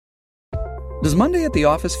Does Monday at the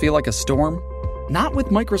office feel like a storm? Not with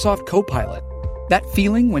Microsoft Copilot. That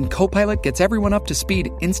feeling when Copilot gets everyone up to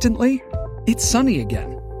speed instantly? It's sunny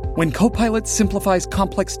again. When Copilot simplifies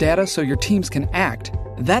complex data so your teams can act,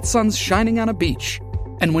 that sun's shining on a beach.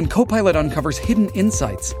 And when Copilot uncovers hidden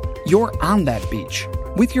insights, you're on that beach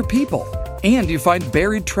with your people, and you find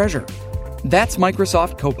buried treasure. That's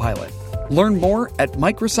Microsoft Copilot. Learn more at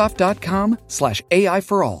Microsoft.com/AI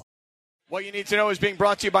for all. What you need to know is being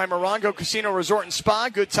brought to you by Morongo Casino Resort and Spa.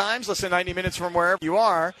 Good times, less than 90 minutes from wherever you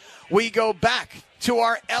are. We go back to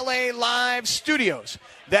our LA Live studios.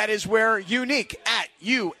 That is where Unique at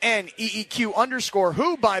UNEEQ_,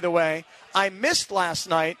 who, by the way, I missed last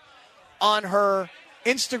night on her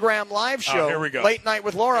Instagram live show. Here we go. Late Night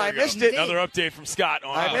with Laura. I missed it. Another update from Scott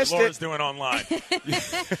on I missed Laura's it. doing online.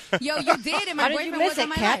 Yo, you did, and my How did boyfriend you miss was on it,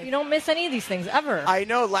 my Kat? live. You don't miss any of these things ever. I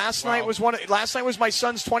know. Last night was my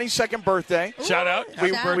son's 22nd birthday. Shout out.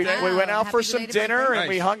 We Shout went out Happy for some belated dinner birthday. and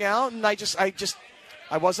we hung out, and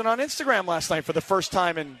I wasn't on Instagram last night for the first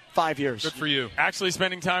time in 5 years. Good for you. Actually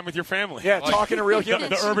spending time with your family. Yeah, talking to real humans.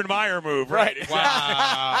 The Urban Meyer move, right?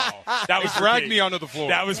 Wow. That was dragged for me onto the floor.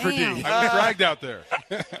 That was for Damn. D. I was dragged out there.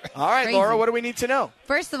 All right, Crazy. Laura, what do we need to know?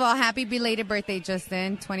 First of all, happy belated birthday,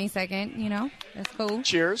 Justin. 22nd, that's cool.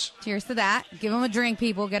 Cheers. Cheers to that. Give him a drink,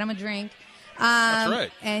 people. Get him a drink. That's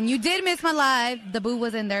right. And you did miss my live. The boo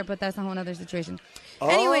was in there, but that's a whole other situation. Oh,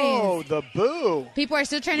 Anyways, the boo. people are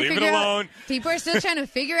still trying to Leave it figure alone. out. People are still trying to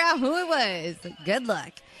figure out who it was. Good luck.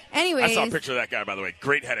 Anyways, I saw a picture of that guy, by the way.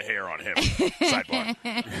 Great head of hair on him. Sidebar.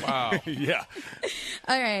 Wow. Yeah.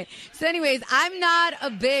 all right. So, anyways, I'm not a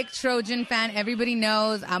big Trojan fan. Everybody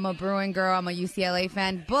knows I'm a Bruin girl. I'm a UCLA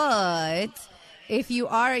fan. But if you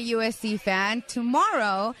are a USC fan,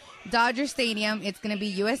 tomorrow, Dodger Stadium, it's going to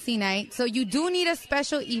be USC night. So you do need a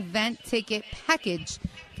special event ticket package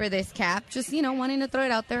for this, Cap. Just, wanting to throw it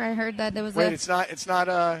out there. I heard that there was Wait, it's not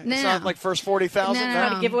like first 40,000? No.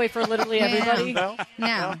 Trying to give away for literally everybody. No?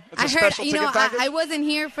 No. It's a I heard, special ticket package? I wasn't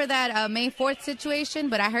here for that May 4th situation,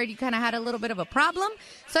 but I heard you kind of had a little bit of a problem.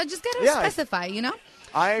 So I just got to specify,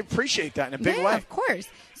 I appreciate that in a big yeah, way. of course.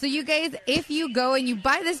 So you guys, if you go and you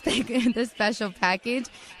buy this the special package,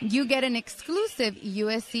 you get an exclusive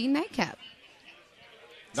USC nightcap.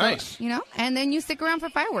 Nice. And then you stick around for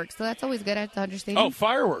fireworks. So that's always good at Dodger Stadium. Oh,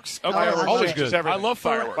 fireworks. Okay. Fireworks always changes good. everything. I love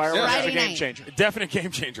fireworks. Fireworks is a Friday game night. changer. Definite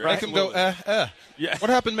game changer. Make them go, Yeah. What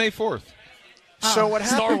happened May 4th? So what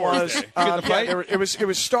Star happened Wars was Day. it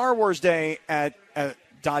was Star Wars Day at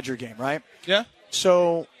Dodger game, right? Yeah.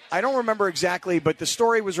 So I don't remember exactly, but the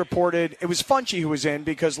story was reported. It was Funchy who was in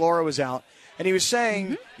because Laura was out, and he was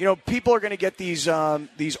saying, people are going to get these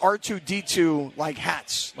R2D2 like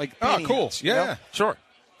hats, like Oh, beanie cool. hats, Yeah. Sure.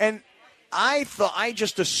 And I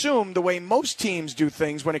just assumed the way most teams do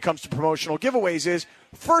things when it comes to promotional giveaways is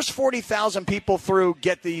first 40,000 people through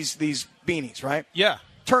get these beanies, right? Yeah.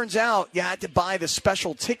 Turns out you had to buy the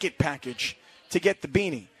special ticket package to get the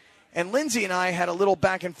beanie. And Lindsay and I had a little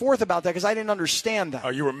back and forth about that because I didn't understand that. Oh,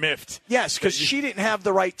 you were miffed. Yes, because she didn't have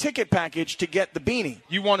the right ticket package to get the beanie.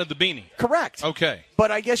 You wanted the beanie. Correct. Okay.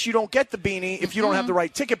 But I guess you don't get the beanie if you don't have the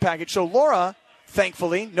right ticket package. So Laura,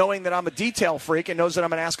 thankfully, knowing that I'm a detail freak and knows that I'm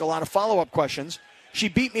going to ask a lot of follow-up questions, she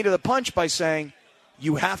beat me to the punch by saying,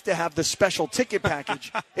 you have to have the special ticket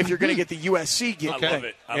package if you're going to get the USC gift. I love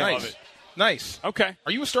it. I love it. Nice. Okay.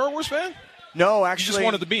 Are you a Star Wars fan? No, You actually. just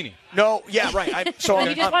wanted the beanie. No, yeah, right. You just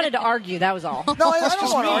wanted to argue. That was all. No, I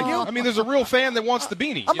don't want to argue. I mean, there's a real fan that wants the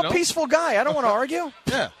beanie. I'm a peaceful guy. I don't want to argue.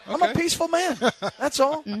 Yeah. I'm a peaceful man. That's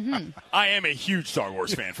all. I am a huge Star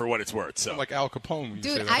Wars fan for what it's worth. So Like Al Capone. when you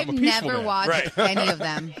say Dude, that. I've I'm a peaceful never man. watched any of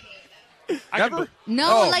them. Never?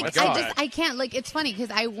 No, Oh, like my I God. I can't. Like it's funny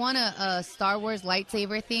because I won a Star Wars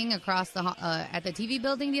lightsaber thing across the at the TV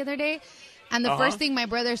building the other day, and the first thing my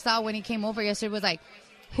brother saw when he came over yesterday was like,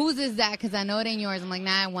 "Whose is that?" Because I know it ain't yours. I'm like,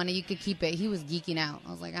 "Nah, I want it. You could keep it." He was geeking out.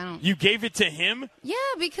 I was like, "I don't." You gave it to him? Yeah,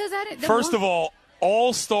 because I didn't. First of all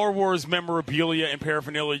Star Wars memorabilia and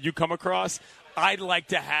paraphernalia you come across, I'd like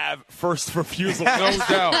to have first refusal. No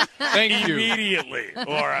doubt. Thank you. Immediately.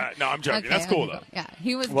 Or, no, I'm joking. Okay, That's cool, though. Yeah,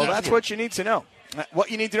 he was. Well, geeking that's out. what you need to know.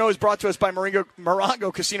 What you need to know is brought to us by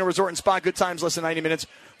Morongo Casino Resort and Spa. Good times, less than 90 minutes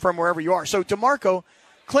from wherever you are. So, DeMarco,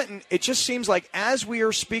 Clinton, it just seems like as we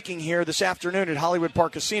are speaking here this afternoon at Hollywood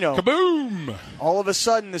Park Casino, Kaboom! all of a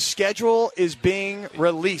sudden the schedule is being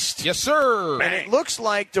released. Yes, sir. And it looks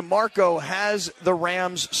like DeMarco has the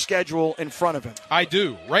Rams schedule in front of him. I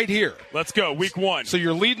do, right here. Let's go. Week 1. So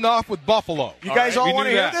you're leading off with Buffalo. You guys all we want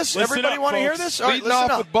to knew hear that. this? Listen Everybody up, want to hear folks. this? All right, Leading listen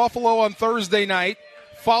off up. with Buffalo on Thursday night,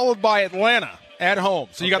 followed by Atlanta At home.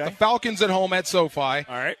 So you got the Falcons at home at SoFi. All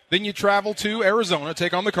right. Then you travel to Arizona,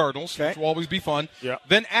 take on the Cardinals, Okay. which will always be fun. Yeah.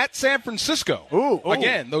 Then at San Francisco. Ooh.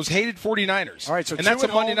 Again, those hated 49ers. All right, so and that's a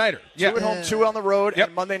Monday nighter. Two at home, 2 on the road, Yep.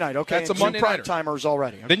 and Monday night. Okay, That's a and Monday two nighter. prime-timers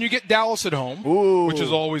already. Okay. Then you get Dallas at home, Ooh. which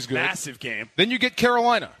is always good. Massive game. Then you get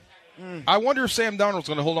Carolina. I wonder if Sam Darnold's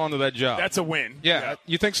going to hold on to that job. That's a win. Yeah,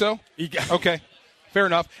 you think so? You got- Okay, fair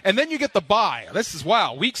enough. And then you get the bye. This is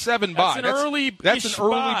Week 7 bye. That's an early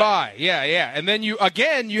bye. Yeah. And then you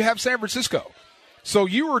have San Francisco. So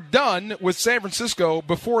you were done with San Francisco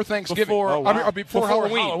before Thanksgiving. Before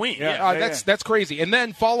Halloween. That's crazy. And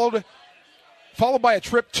then followed by a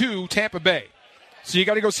trip to Tampa Bay. So you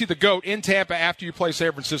got to go see the GOAT in Tampa after you play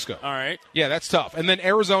San Francisco. All right. Yeah, that's tough. And then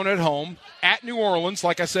Arizona at home, at New Orleans,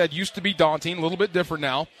 like I said, used to be daunting, a little bit different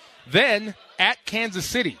now. Then at Kansas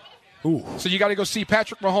City. Ooh. So you got to go see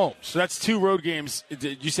Patrick Mahomes. So that's 2 road games.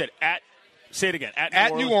 You said at. Say it again.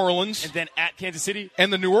 At New Orleans. And then at Kansas City.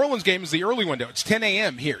 And the New Orleans game is the early window. It's 10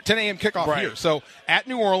 a.m. here. 10 a.m. kickoff here. So at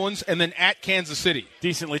New Orleans and then at Kansas City.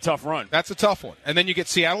 Decently tough run. That's a tough one. And then you get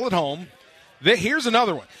Seattle at home. Here's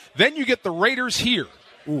another one. Then you get the Raiders here.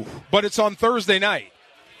 Ooh. But it's on Thursday night.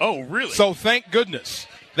 Oh, really? So thank goodness.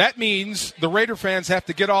 That means the Raider fans have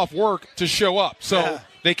to get off work to show up. So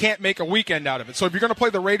they can't make a weekend out of it. So if you're going to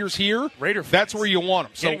play the Raiders here, that's where you want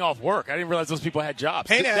them. So, getting off work. I didn't realize those people had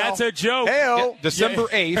jobs. Hey now. That's a joke. Hey-o. December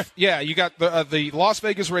 8th. Yeah, you got the Las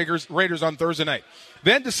Vegas Raiders on Thursday night.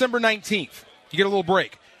 Then December 19th, you get a little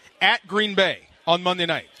break. At Green Bay on Monday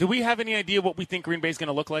night. Do we have any idea what we think Green Bay is going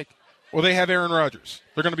to look like? Well, they have Aaron Rodgers.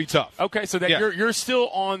 They're going to be tough. Okay, so that you're still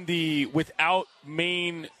on the without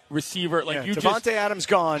main receiver. Like Devontae Adams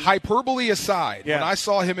gone. Hyperbole aside, when I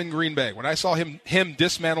saw him in Green Bay, when I saw him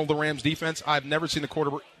dismantle the Rams defense, I've never seen a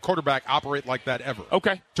quarterback operate like that ever.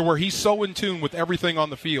 Okay. To where he's so in tune with everything on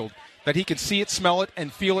the field that he can see it, smell it,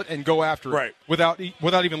 and feel it and go after it without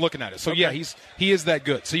even looking at it. So, he is that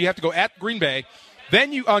good. So you have to go at Green Bay.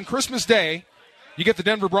 Then on Christmas Day, you get the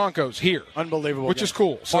Denver Broncos here. Unbelievable. Which is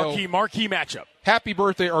cool. So marquee matchup. Happy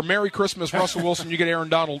birthday or Merry Christmas, Russell Wilson. You get Aaron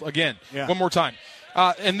Donald again. One more time.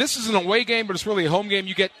 And this is an away game, but it's really a home game.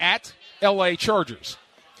 You get at L.A. Chargers.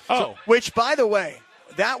 So, which, by the way,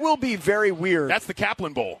 that will be very weird. That's the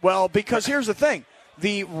Kaplan Bowl. Well, because here's the thing.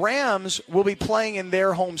 The Rams will be playing in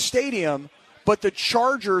their home stadium, but the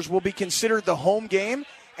Chargers will be considered the home game.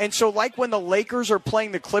 And so like when the Lakers are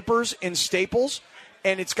playing the Clippers in Staples,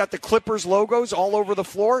 and it's got the Clippers logos all over the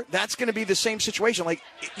floor, that's going to be the same situation. Like,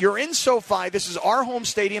 you're in SoFi, this is our home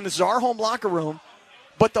stadium, this is our home locker room,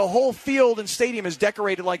 but the whole field and stadium is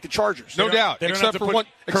decorated like the Chargers. No doubt, except for one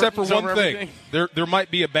thing. There might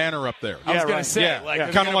be a banner up there. I was going to say,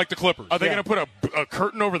 kind of like the Clippers. Are they going to put a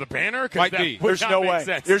curtain over the banner? Might be. There's no way.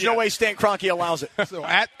 There's no way Stan Kroenke allows it. So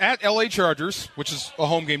at LA Chargers, which is a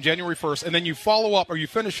home game, January 1st, and then you follow up or you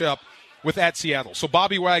finish up with at Seattle. So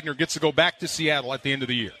Bobby Wagner gets to go back to Seattle at the end of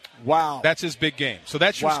the year. Wow. That's his big game. So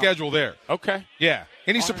that's your schedule there. Okay. Yeah.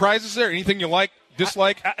 Any surprises there? Anything you like,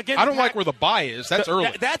 dislike? I don't like where the bye is. That's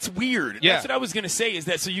early. That's weird. Yeah. That's what I was going to say is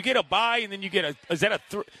that so you get a bye and then you get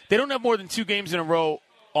they don't have more than 2 games in a row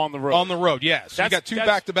on the road. On the road, yeah. So you got 2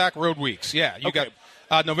 back-to-back road weeks. Yeah. You got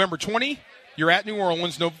November 20, you're at New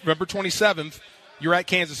Orleans. November 27th, you're at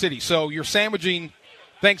Kansas City. So you're sandwiching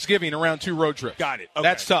Thanksgiving around 2 road trips. Got it. Okay.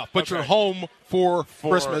 That's tough. But you're home for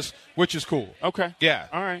Christmas, which is cool. Okay. Yeah.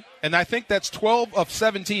 All right. And I think that's 12 of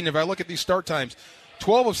 17. If I look at these start times,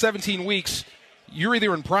 12 of 17 weeks, you're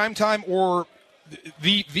either in prime time or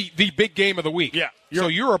the big game of the week. Yeah. So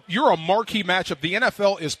you're a marquee matchup. The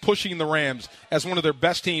NFL is pushing the Rams as one of their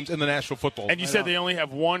best teams in the National Football League. And you said they only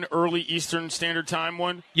have one early Eastern Standard Time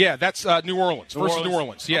one? Yeah, that's New Orleans versus New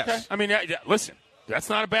Orleans. Yes. Okay. I mean, listen, that's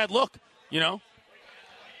not a bad look,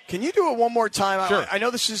 Can you do it one more time? Sure. I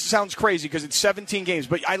know this sounds crazy because it's 17 games,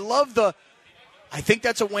 but I love I think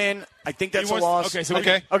that's a win. I think that's a loss. Okay, so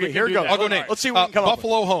okay, here we go. I'll go Nate. Let's see what we can come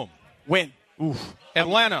Buffalo up with. home. Win. Oof.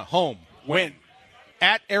 Atlanta home. Win.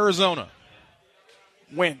 At Arizona.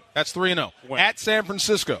 Win. That's 3-0. At San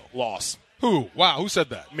Francisco. Loss. Who? Wow, who said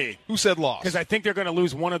that? Me. Who said loss? Because I think they're going to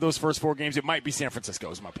lose one of those first 4 games. It might be San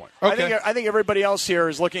Francisco is my point. Okay. I think everybody else here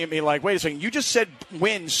is looking at me like, wait a second, you just said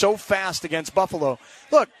win so fast against Buffalo.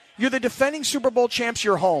 Look, you're the defending Super Bowl champs,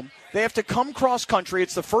 you're home. They have to come cross country.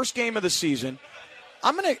 It's the first game of the season.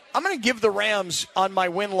 I'm gonna give the Rams on my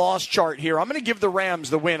win-loss chart here. I'm gonna give the Rams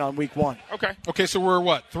the win on week 1. Okay, so we're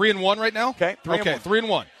what? 3-1 right now? Okay,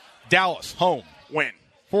 3-1. Dallas home. Win.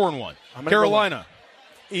 4-1. Carolina.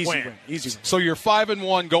 Easy win. Easy win. So you're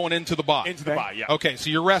 5-1 going into the bye. Into the bye, yeah. Okay, so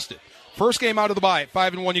you're rested. First game out of the bye at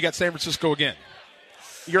 5-1, you got San Francisco again.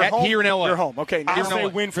 You're home? Here in L.A. You're home. Okay. I'll say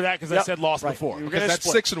win for that because I said loss before. Because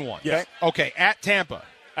that's 6-1. Yeah. Okay, at Tampa.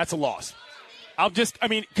 That's a loss.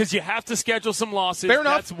 Because you have to schedule some losses. Fair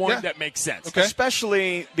enough. That's one that makes sense. Okay.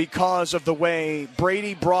 Especially because of the way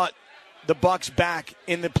Brady brought the Bucs back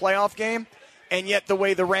in the playoff game, and yet the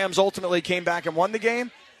way the Rams ultimately came back and won the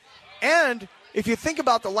game. And if you think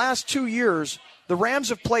about the last 2 years, the Rams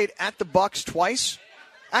have played at the Bucs twice,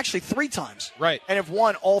 actually 3 times, right, and have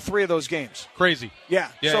won all 3 of those games. Crazy. Yeah.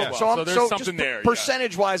 So there's something there.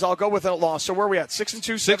 Percentage-wise, I'll go with a loss. So where are we at?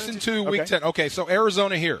 6-2. 6-2, Week 10. Okay, so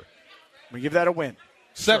Arizona here. We give that a win.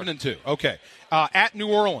 7-2. Okay. At New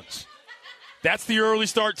Orleans. That's the early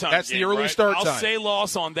start time. That's the early start time. I'll say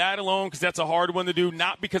loss on that alone because that's a hard one to do,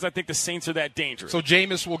 not because I think the Saints are that dangerous. So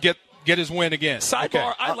Jameis will get his win again. Sidebar,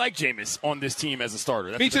 okay. I like Jameis on this team as a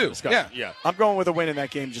starter. That's Me too. Yeah. I'm going with a win in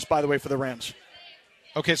that game, just by the way, for the Rams.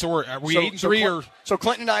 Okay, so are we 8-3 or? So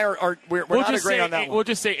Clinton and I we're not agreeing on that one. We'll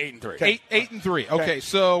just say 8-3. 8-3. Okay,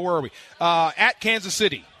 so where are we? At Kansas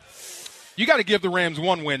City. You got to give the Rams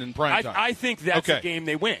one win in prime time. I think that's the game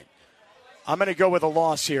they win. I'm going to go with a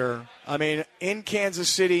loss here. I mean, in Kansas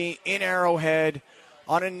City, in Arrowhead,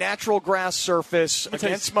 on a natural grass surface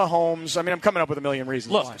against Mahomes. I mean, I'm coming up with a million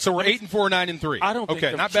reasons why. So we're 8-4, 9-3. I don't think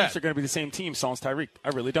the not Chiefs bad. are going to be the same team sans Tyreek. I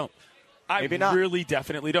really don't. Maybe not. Really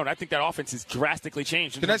definitely don't. I think that offense has drastically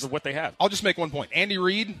changed in terms of what they have. I'll just make one point. Andy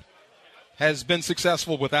Reid has been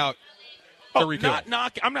successful without Tyreek Hill.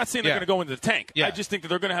 I'm not saying they're going to go into the tank. Yeah. I just think that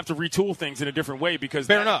they're going to have to retool things in a different way because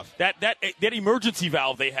Fair enough. That emergency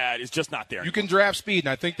valve they had is just not there. You can draft speed, and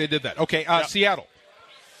I think they did that. Okay, Seattle.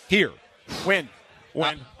 Here. Win.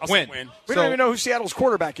 I'll say win. We don't even know who Seattle's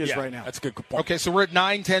quarterback is right now. That's a good point. Okay, so we're at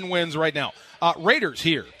 9-10 wins right now. Raiders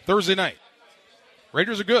here, Thursday night.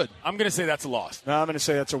 Raiders are good. I'm going to say that's a loss. No, I'm going to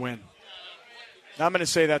say that's a win. I'm going to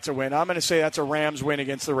say that's a Rams win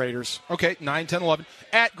against the Raiders. Okay, 9-10-11.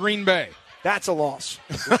 At Green Bay. That's a loss.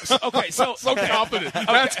 Okay, so confident.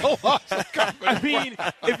 That's a loss. I mean,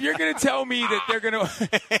 if you're going to tell me that they're going to,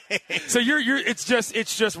 so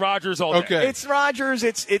it's just Rodgers all day. Okay, it's Rodgers.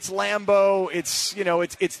 It's Lambeau.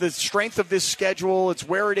 It's the strength of this schedule. It's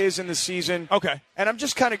where it is in the season. Okay, and I'm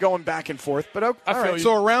just kind of going back and forth. But all right.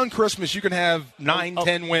 So around Christmas, you can have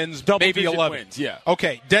 9-10 wins, maybe 11 wins. Yeah.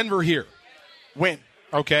 Okay, Denver here. Win.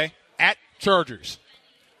 Okay, at Chargers.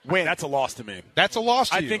 Win. That's a loss to me. That's a loss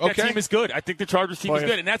to you. I think that team is good. I think the Chargers team is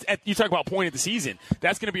good. And that's you talk about point of the season.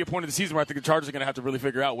 That's going to be a point of the season where I think the Chargers are going to have to really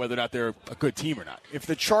figure out whether or not they're a good team or not. If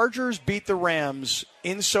the Chargers beat the Rams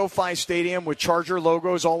in SoFi Stadium with Charger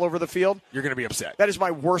logos all over the field, you're going to be upset. That is my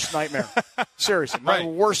worst nightmare. Seriously, my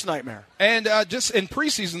worst nightmare. And just in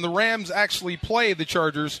preseason, the Rams actually play the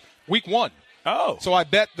Chargers week 1. Oh. So I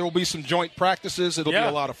bet there will be some joint practices. It'll be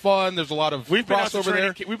a lot of fun. There's a lot of crossover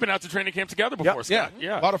there. We've been out to training camp together before, Scott.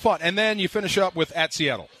 Yeah, a lot of fun. And then you finish up with at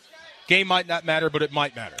Seattle. Game might not matter, but it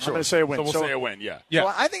might matter. I'm going to say a win. So we'll say a win, yeah. So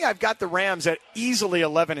I think I've got the Rams at easily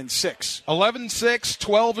 11-6. 11-6,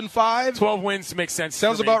 12-5. 12 wins makes sense.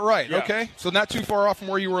 Sounds about right. Yeah. Okay. So not too far off from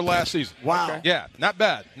where you were last season. Wow. Okay. Yeah, not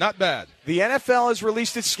bad. Not bad. The NFL has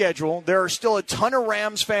released its schedule. There are still a ton of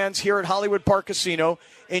Rams fans here at Hollywood Park Casino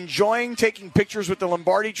enjoying taking pictures with the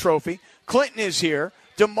Lombardi Trophy. Clinton is here.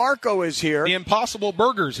 DeMarco is here. The Impossible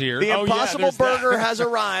Burger's here. The Impossible Burger has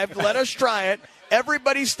arrived. Let us try it.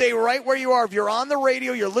 Everybody stay right where you are. If you're on the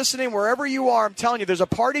radio, you're listening, wherever you are, I'm telling you, there's a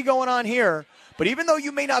party going on here. But even though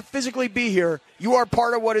you may not physically be here, you are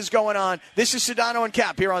part of what is going on. This is Sedano and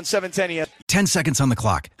Kap here on 710 ES. 10 seconds on the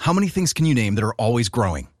clock. How many things can you name that are always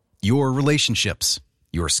growing? Your relationships,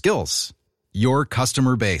 your skills, your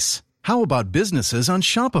customer base. How about businesses on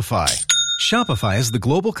Shopify? Shopify is the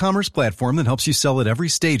global commerce platform that helps you sell at every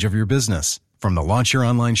stage of your business. From the launch your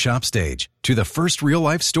online shop stage to the first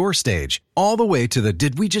real-life store stage, all the way to the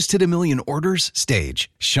did we just hit a million orders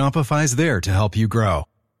stage. Shopify's there to help you grow.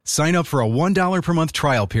 Sign up for a $1 per month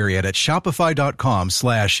trial period at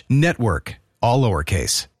shopify.com/network, all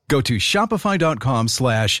lowercase. Go to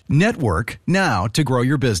shopify.com/network now to grow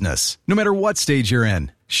your business, no matter what stage you're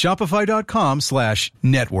in.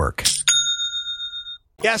 Shopify.com/network.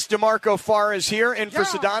 Yes, DeMarco Farr is here, in for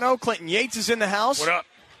Sedano. Clinton Yates is in the house. What up?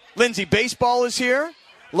 Lindsay Baseball is here.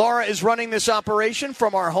 Laura is running this operation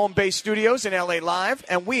from our home base studios in LA Live,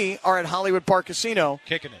 and we are at Hollywood Park Casino.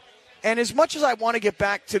 Kicking it. And as much as I want to get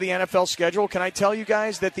back to the NFL schedule, can I tell you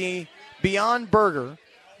guys that the Beyond Burger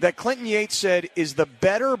that Clinton Yates said is the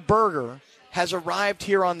better burger has arrived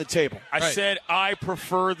here on the table? I said I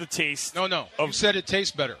prefer the taste. No. You said it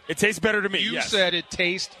tastes better. It tastes better to me, You said it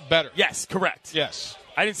tastes better. Yes, correct. Yes.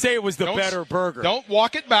 I didn't say it was the better burger. Don't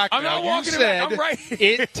walk it back. I'm not walking it back. I'm right.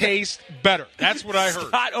 It tastes better. That's what I heard.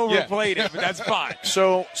 Scott overplayed it, but that's fine.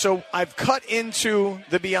 So I've cut into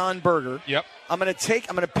the Beyond Burger. Yep. I'm gonna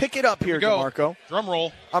pick it up here, DeMarco. Drum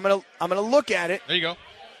roll. I'm gonna look at it. There you go.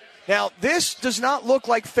 Now this does not look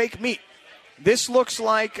like fake meat. This looks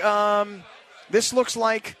like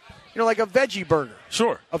like a veggie burger.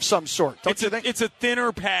 Sure. Of some sort. Don't you think? It's a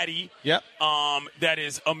thinner patty. Yep. That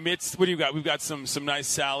is amidst, what do you got? We've got some nice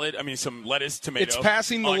salad. I mean, some lettuce, tomato. It's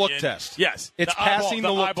passing the onion. look test. Yes. It's passing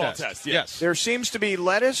the look eyeball test. Yes. There seems to be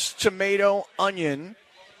lettuce, tomato, onion,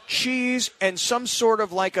 cheese, and some sort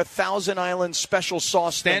of like a Thousand Island special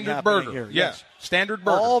sauce Standard burger. Here. Yeah. Yes. Standard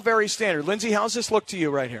burger. All very standard. Lindsay, how's this look to you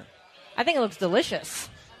right here? I think it looks delicious.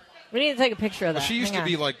 We need to take a picture of that. Well, she used to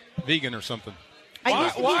be like vegan or something. I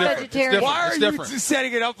used to be vegetarian. Why are you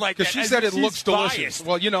setting it up like that? Because she said it looks delicious. Biased.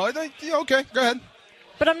 Well, okay, go ahead.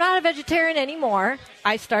 But I'm not a vegetarian anymore.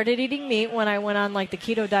 I started eating meat when I went on the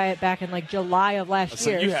keto diet back in July of last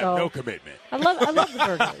year. So you have no commitment. I love the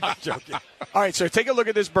burger. I'm joking. All right, so take a look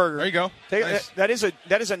at this burger. There you go. Nice. That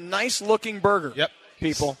is a nice looking burger. Yep.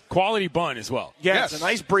 People. Quality bun as well. Yeah, Yes. It's a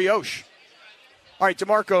nice brioche. All right,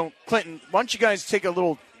 DeMarco, Clinton, why don't you guys take a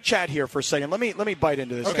little chat here for a second? Let me bite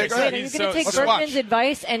into this. Okay, go Wait, ahead. are you going to take let's Bergman's watch.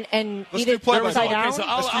 advice and Let's eat do it play by upside play. down? Okay, so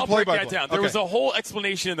I'll play break by that play. down. There Okay. was a whole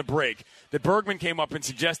explanation in the break that Bergman came up and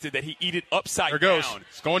suggested that he eat it upside There it goes. down.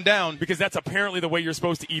 It's going down. Because that's apparently the way you're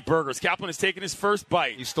supposed to eat burgers. Kaplan has taken his first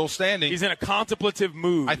bite. He's still standing. He's in a contemplative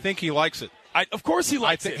mood. I think he likes it. Of course he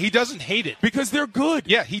likes it. He doesn't hate it. Because they're good.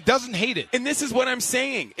 Yeah, he doesn't hate it. And this is what I'm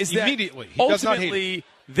saying. Is that Immediately. He does not hate ultimately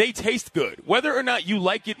they taste good. Whether or not you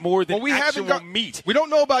like it more than actual meat. We don't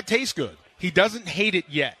know about taste good. He doesn't hate it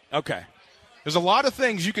yet. Okay. There's a lot of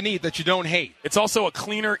things you can eat that you don't hate. It's also a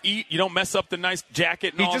cleaner eat. You don't mess up the nice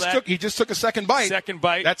jacket and all that. He just took a second bite. Second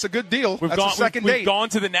bite. That's a good deal. We've That's a second date. We've gone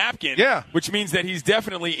to the napkin. Yeah. Which means that he's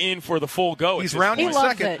definitely in for the full go. He's rounding He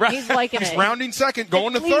loves second. it. He's liking it. He's rounding second,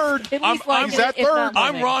 going to At least- third. at least liking He's it, at if not third. loving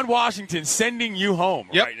I'm it. Ron Washington sending you home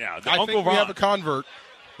right now. I Uncle think Ron. we have a convert.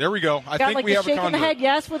 There we go. I Got think we the have a shake of convert. the head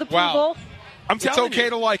yes with Wow. approval. I'm It's telling okay you.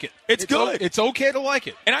 to like it. It's good. It's okay to like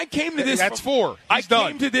it. And I came to this. That's from, four. I He's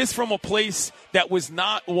done. came to this from a place that was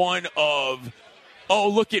not one of, oh,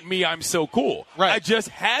 look at me, I'm so cool. Right. I just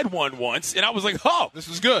had one once, and I was like, oh, This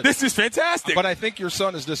is good. This is fantastic. But I think your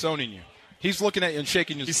son is disowning you. He's looking at you and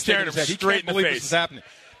shaking his, He's staring shaking his him head. He straight can't in the believe face. this is happening.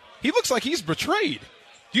 He looks like he's betrayed.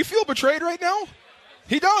 Do you feel betrayed right now?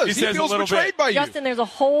 He does. He says a feels little betrayed bit. by you. Justin, there's a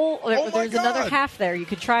whole. Oh, my There's another God. half there. You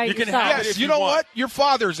could try You it can yourself. have it Yes, if you you know want. what? Your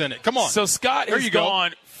father's in it. Come on. So Scott There has you go.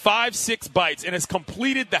 gone 5-6 bites and has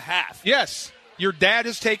completed the half. Yes. Your dad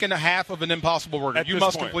has taken a half of an Impossible Burger. At You this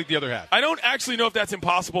must point. complete the other half. I don't actually know if that's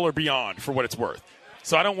impossible or beyond for what it's worth.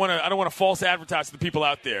 So I don't want to false advertise to the people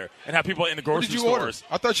out there and have people in the What grocery did you order? stores.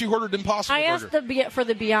 I thought you ordered Impossible I Burger. asked for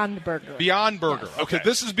the Beyond Burger. Beyond Burger. Yes. Okay, Okay.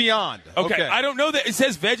 this is Beyond. Okay. I don't know that it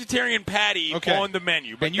says vegetarian patty Okay. on the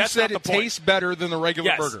menu, but And you that's said not it the point. tastes better than the regular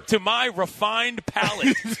Yes, burger. to my refined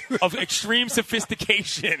palate of extreme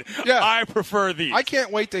sophistication, Yeah. I prefer these. I can't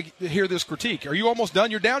wait to hear this critique. Are you almost done?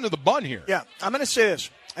 You're down to the bun here. Yeah, I'm going to say this,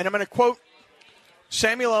 and I'm going to quote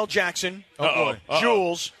Samuel L. Jackson, Oh, boy.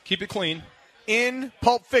 Jules, Keep it clean. in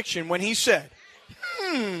Pulp Fiction when he said,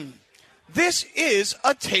 this is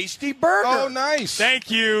a tasty burger. Oh, nice. Thank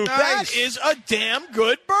you. That Nice. is a damn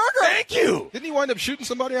good burger. Thank you. Didn't he wind up shooting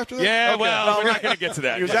somebody after that? Yeah, Okay. well, we're not going to get to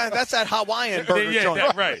that. That's that Hawaiian burger yeah, joint.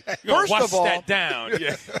 that, right. You're gonna First wash of all- that down.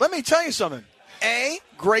 Yeah. Let me tell you something. A,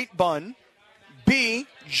 great bun. B,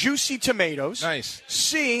 juicy tomatoes. Nice.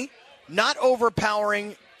 C, not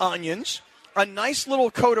overpowering onions. A nice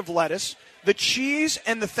little coat of lettuce. The cheese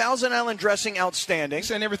and the Thousand Island dressing outstanding. He's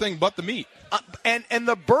saying everything but the meat. And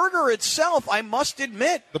the burger itself, I must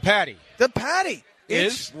admit, The patty. the patty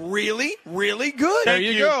Is? it's really, really good. There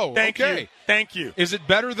you go. Thank Okay. you. Thank you. Is it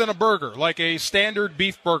better than a burger, like a standard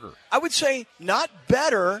beef burger? I would say not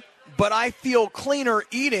better, but I feel cleaner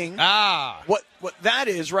eating what that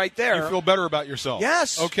is right there. You feel better about yourself.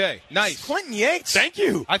 Yes. Okay. Nice. Clinton Yates. Thank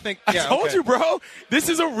you. I think. I Yeah, told okay. you, bro. This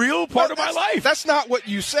is a real part of my life. That's not what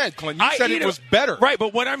you said, Clint. You said eat it was better. Right,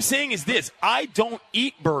 but what I'm saying is this. I don't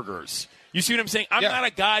eat burgers. You see what I'm saying? I'm Yeah. not a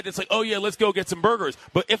guy that's like, oh, yeah, let's go get some burgers.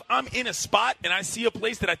 But if I'm in a spot and I see a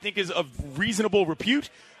place that I think is of reasonable repute,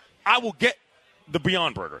 I will get the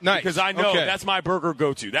Beyond Burger. Nice. Because I know Okay. that's my burger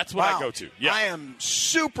go-to. That's what Wow. I go to. Yeah. I am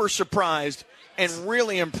super surprised and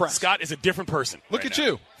really impressed. Scott is a different person. Look right at now.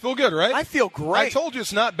 you. Feel good, right? I feel great. I told you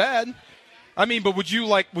it's not bad. I mean, but would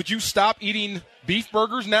you stop eating beef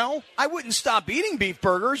burgers now? I wouldn't stop eating beef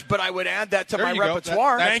burgers, but I would add that to my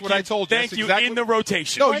repertoire. That's what I told you. Thank you. In the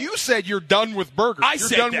rotation. No, you said you're done with burgers.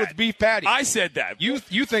 You're done with beef patties. I said that. You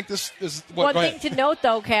think this is one thing to note,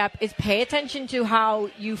 though, Cap, is pay attention to how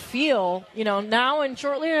you feel, now and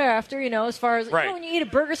shortly after, as far as when you eat a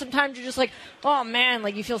burger, sometimes you're just like, oh, man,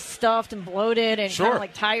 like you feel stuffed and bloated and kind of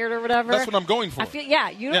like tired or whatever. That's what I'm going for. I feel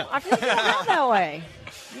like you don't have that way.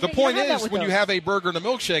 The point is, when you have a burger and a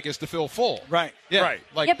milkshake, is to feel full. Right. Yeah. Right.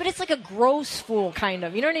 But it's like a gross full, kind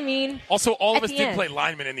of. You know what I mean? Also, all of us did play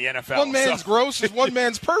linemen in the NFL. One man's gross is one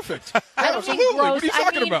man's perfect. Absolutely. What are you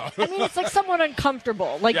talking about? I mean, it's like somewhat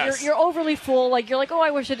uncomfortable. Like you're overly full. Like you're like, oh,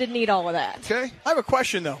 I wish I didn't eat all of that. Okay. I have a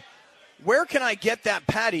question, though. Where can I get that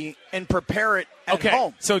patty and prepare it at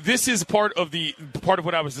home? So this is part of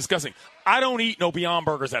what I was discussing. I don't eat no Beyond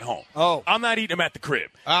Burgers at home. Oh. I'm not eating them at the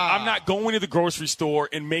crib. I'm not going to the grocery store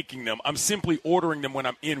and making them. I'm simply ordering them when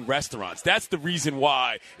I'm in restaurants. That's the reason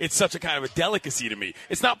why it's such a kind of a delicacy to me.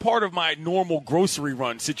 It's not part of my normal grocery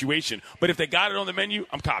run situation, but if they got it on the menu,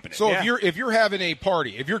 I'm copping it. So if you're having a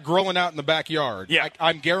party, if you're grilling out in the backyard,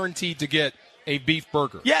 I'm guaranteed to get a beef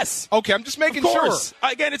burger. Yes. Okay, I'm just making sure.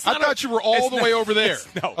 Again, I thought you were all the way over there.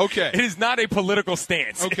 No. Okay. It is not a political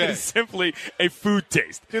stance. Okay. It is simply a food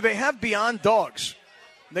taste. Do they have Beyond Dogs?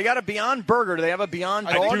 They got a Beyond Burger. Do they have a Beyond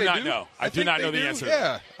Dog? I do not know. I do not know the answer.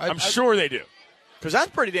 Yeah. I'm sure they do. Because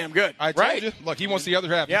that's pretty damn good. I told you. Look, he wants the other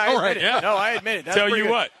half. Yeah, I admit it. Yeah. No, I admit it. That's Tell you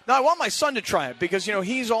good. what. No, I want my son to try it because,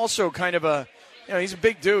 he's also kind of a... he's a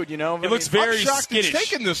big dude, He looks very I'm shocked skittish. It's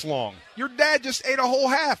taking this long. Your dad just ate a whole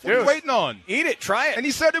half. What are you Dude, waiting on? Eat it. Try it. And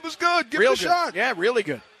he said it was good. Give Real it a good. shot. Yeah, really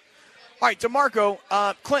good. All right, DeMarco,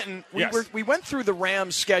 Clinton, Yes. we went through the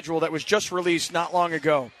Rams schedule that was just released not long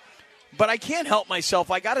ago. But I can't help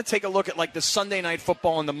myself. I got to take a look at, the Sunday Night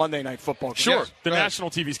Football and the Monday Night Football. Sure. Yes. The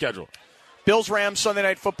national TV schedule. Bills-Rams, Sunday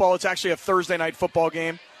Night Football. It's actually a Thursday Night Football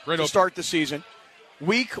game to start the season.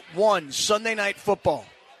 Week 1, Sunday Night Football.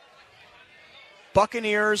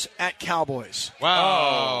 Buccaneers at Cowboys.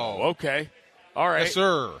 Wow. Oh, okay. All right. Yes,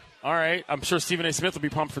 sir. All right. I'm sure Stephen A. Smith will be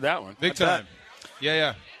pumped for that one. Big time.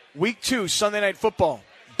 Yeah. Week 2, Sunday Night Football.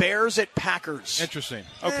 Bears at Packers. Interesting.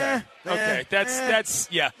 Okay. Okay. That's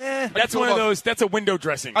That's one of those. That's a window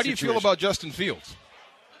dressing. How do you feel about Justin Fields?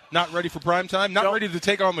 Not ready for prime time? Not ready to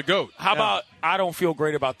take on the GOAT? How about I don't feel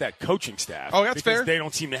great about that coaching staff? Oh, that's because fair. They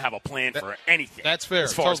don't seem to have a plan for anything. That's fair.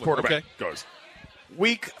 As far as Totally. quarterback Okay. goes.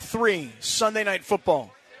 Week 3, Sunday Night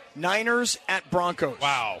Football. Niners at Broncos.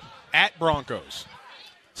 Wow. At Broncos.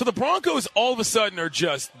 So the Broncos all of a sudden are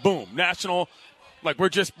just boom national. Like we're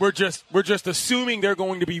just assuming they're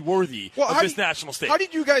going to be worthy of this national stage. How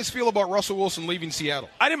did you guys feel about Russell Wilson leaving Seattle?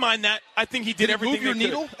 I didn't mind that. I think he did everything. Move your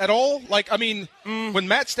needle at all? When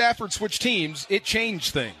Matt Stafford switched teams, it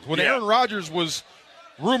changed things. When Aaron Rodgers was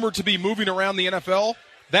rumored to be moving around the NFL,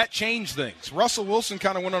 that changed things. Russell Wilson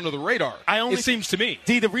kind of went under the radar. It seems to me.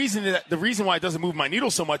 The reason why it doesn't move my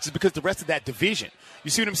needle so much is because the rest of that division. You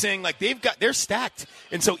see what I'm saying? They're stacked.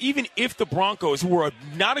 And so even if the Broncos, who were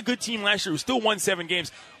not a good team last year, who still won 7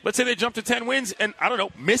 games, let's say they jumped to 10 wins and, I don't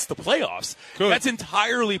know, missed the playoffs. That's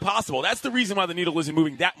entirely possible. That's the reason why the needle isn't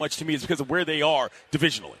moving that much to me is because of where they are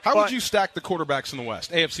divisionally. How would you stack the quarterbacks in the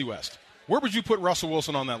West, AFC West? Where would you put Russell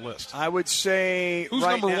Wilson on that list? I would say who's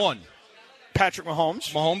number 1? Patrick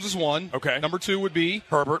Mahomes. Mahomes is 1. Okay. Number 2 would be?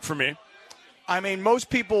 Herbert for me. I mean, most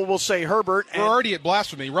people will say Herbert. We're already at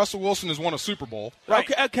blasphemy. Russell Wilson has won a Super Bowl. Right.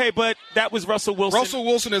 Okay, but that was Russell Wilson. Russell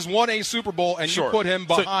Wilson has won a Super Bowl, and you put him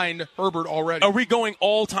behind Herbert already. Are we going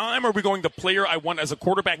all time, or are we going the player I want as a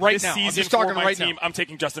quarterback this season I'm just talking for my right team? now. I'm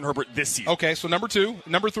taking Justin Herbert this season. Okay, so number 2.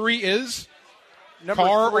 Number 3 is? Number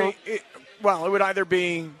Carr 3, it would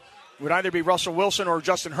either be Russell Wilson or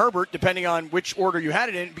Justin Herbert, depending on which order you had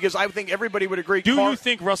it in, because I think everybody would agree. Do you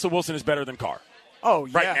think Russell Wilson is better than Carr? Oh,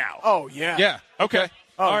 yeah. Right now? Oh, yeah. Yeah. Okay.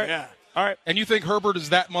 Oh, all right. yeah. All right. And you think Herbert is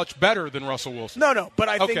that much better than Russell Wilson? No, but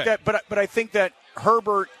I think that but I think that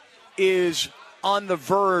Herbert is on the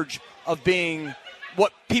verge of being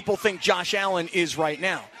what people think Josh Allen is right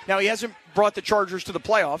now. Now, he hasn't brought the Chargers to the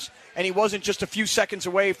playoffs, and he wasn't just a few seconds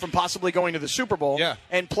away from possibly going to the Super Bowl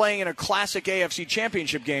and playing in a classic AFC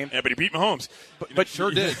championship game. Yeah, but he beat Mahomes. But sure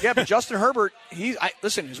did. Yeah, but Justin Herbert,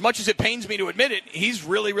 listen, as much as it pains me to admit it, he's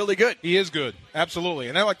really, really good. He is good. Absolutely.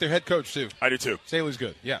 And I like their head coach, too. I do, too. Staley's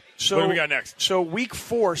good. Yeah. So, what do we got next? So week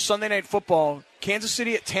 4, Sunday Night Football, Kansas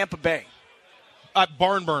City at Tampa Bay.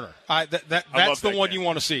 Barn burner. That's the one you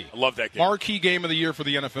want to see. I love that game. Marquee game of the year for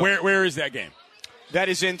the NFL. Where is that game? That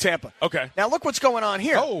is in Tampa. Okay. Now look what's going on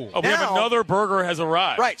here. We have another burger has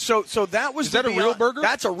arrived. Right. So that was Is that a real burger?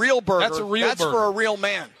 That's a real burger. That's a real burger. for a real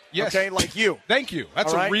man. Yes. Okay, like you. Thank you.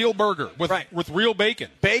 That's a real burger with real bacon.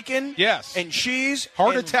 Bacon. Yes. And cheese.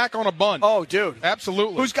 Heart attack on a bun. Oh, dude.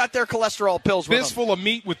 Absolutely. Who's got their cholesterol pills with them? Fistful of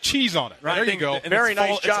meat with cheese on it. Right. There you go. Very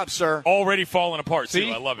nice job, sir. Already falling apart, See?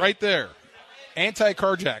 too. I love it. Right there.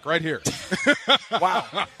 Anti-carjack right here. Wow.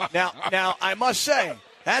 Now, I must say,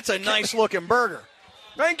 that's a nice-looking burger.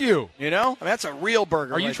 Thank you. You know? I mean, that's a real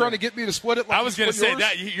burger. Are you trying to get me to split it? Like I was going to say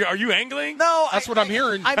that. Are you angling? No. That's what I'm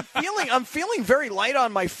hearing. I'm feeling very light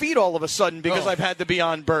on my feet all of a sudden because I've had to be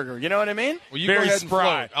on burger. You know what I mean? Well, you go ahead and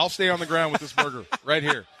float. I'll stay on the ground with this burger right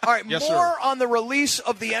here. All right, yes, more sir. on the release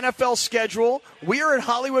of the NFL schedule. We are at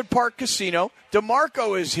Hollywood Park Casino.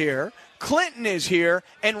 DeMarco is here. Clinton is here.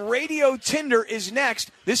 And Radio Tinder is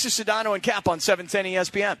next. This is Sedano and Kap on 710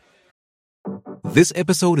 ESPN. This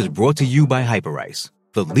episode is brought to you by Hyperice,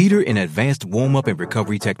 the leader in advanced warm-up and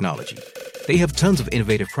recovery technology. They have tons of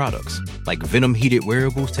innovative products, like Venom-heated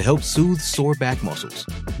wearables to help soothe sore back muscles,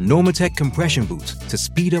 Normatec compression boots to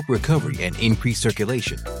speed up recovery and increase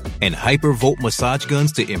circulation, and Hypervolt massage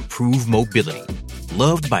guns to improve mobility.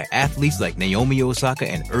 Loved by athletes like Naomi Osaka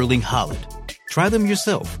and Erling Haaland. Try them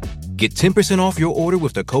yourself. Get 10% off your order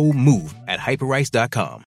with the code MOVE at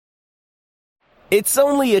hyperice.com. It's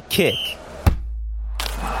only a kick,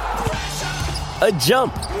 a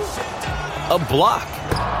jump, a block.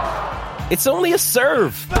 It's only a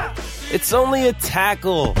serve. It's only a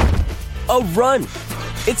tackle, a run.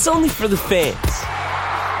 It's only for the fans.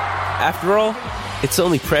 After all, it's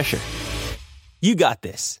only pressure. You got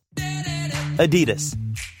this. Adidas.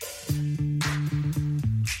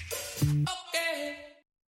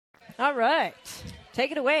 All right.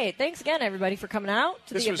 Take it away. Thanks again, everybody, for coming out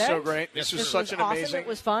to the event. This was so great. This was such an amazing. Awesome. It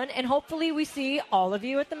was fun. And hopefully we see all of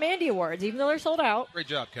you at the Mandy Awards, even though they're sold out. Great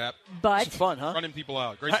job, Cap. But it's fun, huh? Running people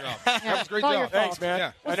out. Great job. That was a great job. Thanks,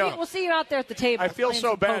 man. Yeah. We'll see you out there at the table. I feel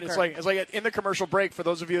so bad. Poker. It's like in the commercial break, for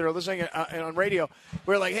those of you that are listening on radio,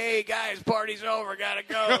 we're like, hey, guys, party's over. Got to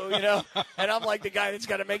go, you know. And I'm like the guy that's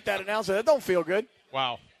got to make that announcement. That don't feel good.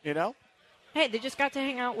 Wow. You know? Hey, they just got to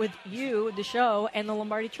hang out with you, the show, and the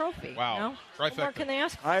Lombardi Trophy. Wow. You know? What more can they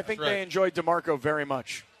ask for? I think they enjoyed DeMarco very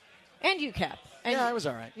much. And you, Cap. And I was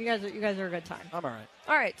all right. You guys are a good time. I'm all right.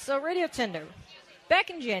 All right, so Radio Tinder. Back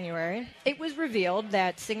in January, it was revealed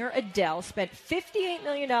that singer Adele spent $58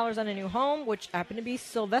 million on a new home, which happened to be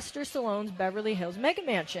Sylvester Stallone's Beverly Hills mega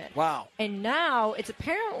mansion. Wow. And now it's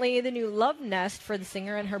apparently the new love nest for the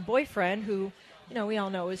singer and her boyfriend, who, we all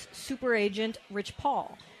know is super agent Rich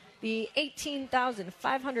Paul. The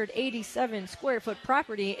 18,587 square foot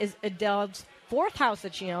property is Adele's fourth house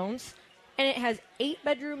that she owns, and it has 8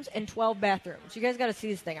 bedrooms and 12 bathrooms. You guys got to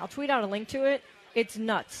see this thing. I'll tweet out a link to it. It's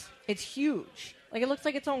nuts. It's huge. Like, it looks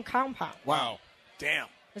like its own compound. Wow. Damn.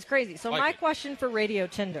 It's crazy. So my question for Radio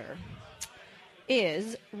Tinder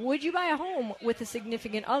is, would you buy a home with a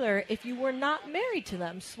significant other if you were not married to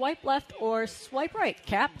them? Swipe left or swipe right,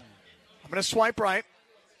 Cap? I'm going to swipe right.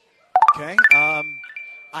 Okay.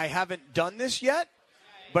 I haven't done this yet,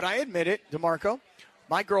 but I admit it, DeMarco.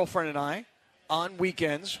 My girlfriend and I, on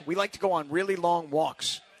weekends, we like to go on really long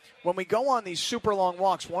walks. When we go on these super long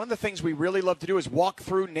walks, one of the things we really love to do is walk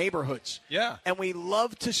through neighborhoods. Yeah. And we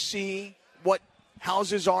love to see what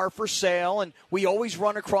houses are for sale, and we always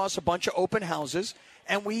run across a bunch of open houses.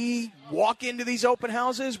 And we walk into these open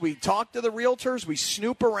houses, we talk to the realtors, we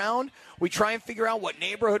snoop around, we try and figure out what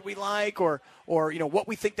neighborhood we like or what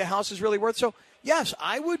we think the house is really worth. So, yes,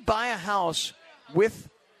 I would buy a house with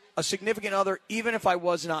a significant other even if I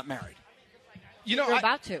was not married. You're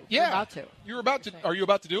about to. Yeah. You're about to. You're about to. Are you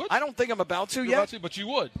about to do it? I don't think I'm about to You're yet. about to, but you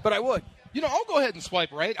would. But I would. I'll go ahead and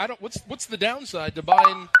swipe right. What's the downside to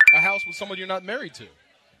buying a house with someone you're not married to?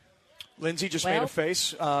 Lindsay just made a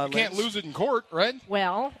face. You can't lose it in court, right?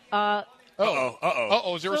 Well,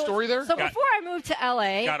 Uh-oh. Is there a story there? So before I moved to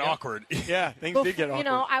L.A. Got awkward. Yeah, things did get awkward.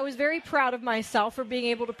 I was very proud of myself for being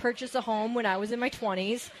able to purchase a home when I was in my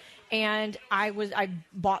 20s. And I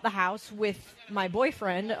bought the house with my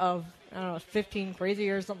boyfriend of, 15 crazy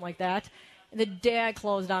years, something like that. And the day I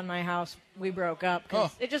closed on my house, we broke up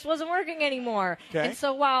because it just wasn't working anymore. Okay. And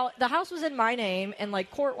so while the house was in my name and,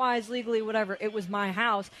 court-wise, legally, whatever, it was my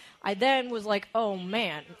house, I then was like, oh,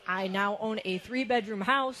 man, I now own a 3-bedroom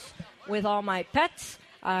house with all my pets.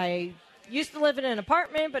 I used to live in an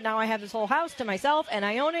apartment, but now I have this whole house to myself, and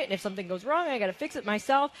I own it, and if something goes wrong, I got to fix it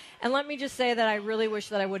myself. And let me just say that I really wish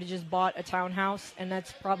that I would have just bought a townhouse, and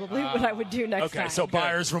that's probably what I would do next time. Okay, so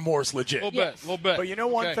buyer's remorse legit. A little bit. But you know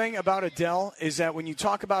one thing about Adele is that when you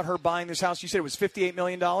talk about her buying this house, you said it was $58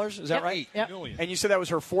 million. Is that right? Yep. $8 million. And you said that was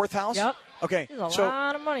her 4th house? Yep. Okay. It's a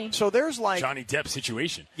lot of money. So there's Johnny Depp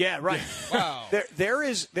situation. Yeah, right. Wow. There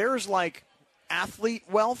is athlete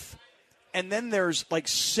wealth, and then there's like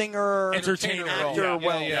singer, entertainer, actor,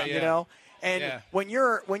 you know. And when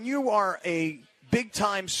you are a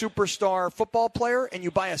big-time superstar football player and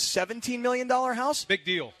you buy a $17 million house, big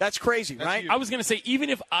deal. That's crazy, right? I was going to say, even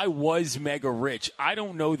if I was mega rich, I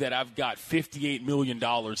don't know that I've got $58 million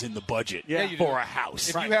in the budget for a house.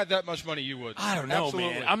 If you had that much money, you would. I don't know,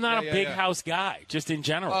 man. I'm not a big house guy, just in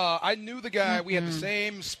general. I knew the guy. We had the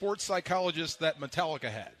same sports psychologist that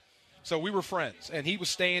Metallica had. So we were friends, and he was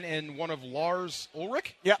staying in one of Lars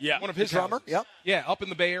Ulrich, one of his drummer, houses. Up in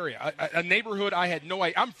the Bay Area, a neighborhood I had no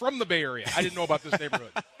idea. I'm from the Bay Area. I didn't know about this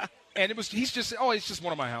neighborhood, and he's just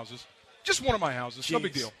one of my houses, just one of my houses. Jeez. No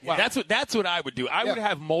big deal. Wow. That's what I would do. I would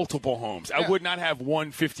have multiple homes. I would not have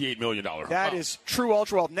one $58 million home. That is true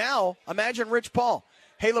ultra wealth. Now imagine Rich Paul.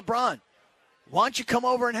 Hey LeBron, why don't you come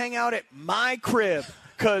over and hang out at my crib?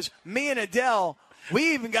 Because me and Adele.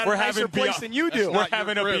 We even got a nicer place than you do. We're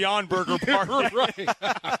having a Beyond Burger party. Right.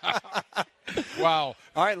 Wow.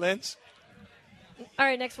 All right, Linz. All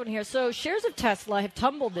right, next one here. So shares of Tesla have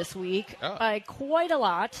tumbled this week by quite a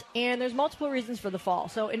lot, and there's multiple reasons for the fall.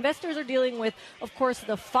 So investors are dealing with, of course,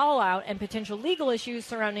 the fallout and potential legal issues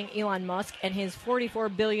surrounding Elon Musk and his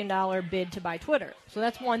 $44 billion bid to buy Twitter. So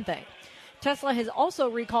that's one thing. Tesla has also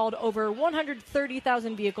recalled over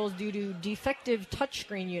 130,000 vehicles due to defective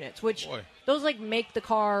touchscreen units, which those make the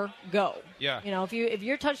car go. Yeah. You know, if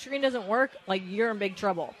your touchscreen doesn't work, you're in big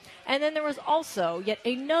trouble. And then there was also yet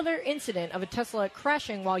another incident of a Tesla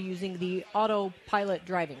crashing while using the autopilot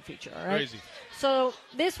driving feature. Right? Crazy. So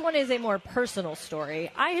this one is a more personal story.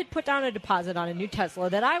 I had put down a deposit on a new Tesla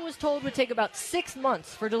that I was told would take about 6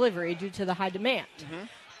 months for delivery due to the high demand. Mm-hmm.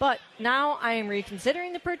 But now I am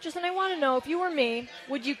reconsidering the purchase, and I want to know, if you were me,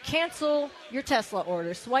 would you cancel your Tesla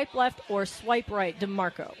order? Swipe left or swipe right,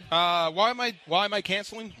 DeMarco? Why am I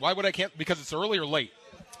canceling? Why would I cancel? Because it's early or late?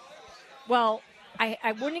 Well,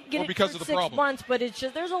 I wouldn't get it because for of the 6 problem. months, but it's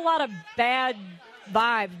just there's a lot of bad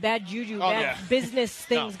vibes, bad juju, business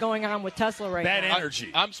things going on with Tesla right now. Bad energy.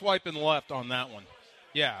 I'm swiping left on that one.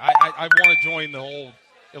 Yeah, I want to join the whole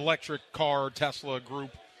electric car Tesla group.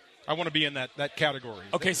 I want to be in that category.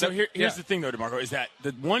 Okay, so here's the thing, though, DeMarco, is that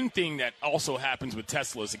the one thing that also happens with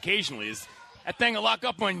Teslas occasionally is that thing will lock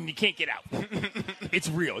up on and you can't get out. It's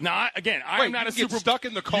real. Now, I'm not a super... stuck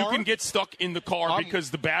in the car? You can get stuck in the car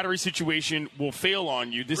because the battery situation will fail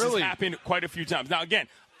on you. This has happened quite a few times. Now, again,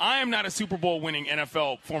 I am not a Super Bowl winning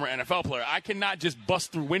former NFL player. I cannot just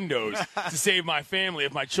bust through windows to save my family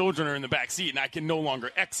if my children are in the back seat and I can no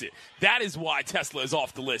longer exit. That is why Tesla is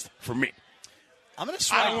off the list for me. I'm going to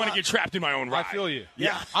swipe. I don't want to get trapped in my own ride. I feel you.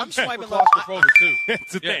 Yeah. I'm swiping claustrophobic, too.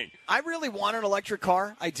 It's a thing. I really want an electric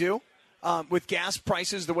car. I do. With gas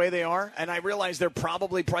prices the way they are, and I realize their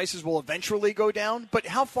prices will eventually go down, but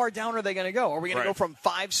how far down are they going to go? Are we going to go from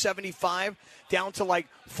 $575 down to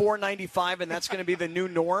 $495, and that's going to be the new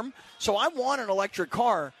norm? So I want an electric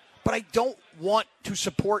car, but I don't want to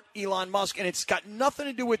support Elon Musk, and it's got nothing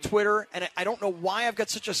to do with Twitter, and I don't know why I've got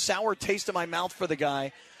such a sour taste in my mouth for the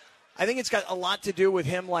guy. I think it's got a lot to do with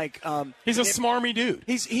him. He's a smarmy dude.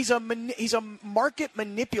 He's a market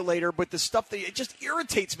manipulator with the stuff that it just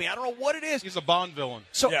irritates me. I don't know what it is. He's a Bond villain.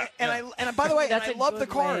 So and by the way, I love the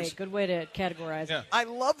cars. Good way to categorize it. I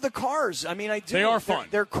love the cars. I mean, I do. They are fun.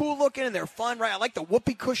 They're cool looking and they're fun, right? I like the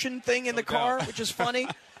whoopee cushion thing in the car, which is funny.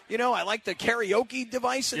 I like the karaoke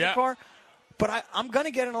device in the car. But I'm going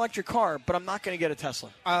to get an electric car, but I'm not going to get a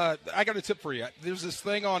Tesla. I got a tip for you. There's this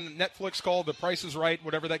thing on Netflix called The Price is Right,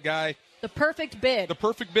 whatever that guy. The Perfect Bid. The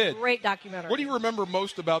Perfect Bid. Great documentary. What do you remember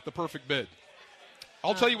most about The Perfect Bid?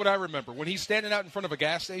 I'll tell you what I remember. When he's standing out in front of a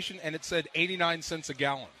gas station and it said 89 cents a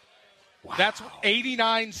gallon. Wow. That's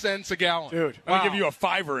 89 cents a gallon. Dude, I'm going to give you a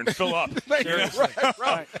 $5 and fill up.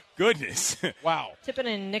 Right. Goodness. Wow. Tipping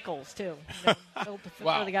in nickels, too.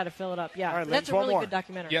 Really got to fill it up. Yeah, right, that's a really good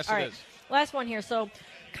documentary. Yes, it is. Last one here. So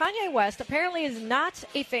Kanye West apparently is not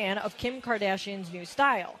a fan of Kim Kardashian's new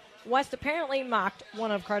style. West apparently mocked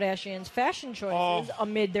one of Kardashian's fashion choices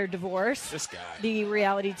amid their divorce. This guy. The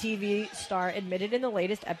reality TV star admitted in the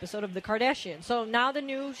latest episode of The Kardashians. So now the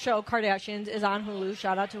new show, Kardashians, is on Hulu.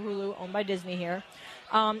 Shout out to Hulu, owned by Disney here.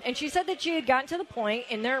 And she said that she had gotten to the point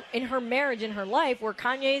in her marriage, in her life, where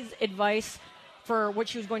Kanye's advice for what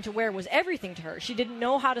she was going to wear was everything to her. She didn't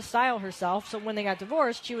know how to style herself, so when they got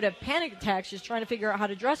divorced, she would have panic attacks just trying to figure out how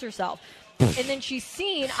to dress herself. And then she's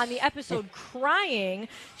seen on the episode crying.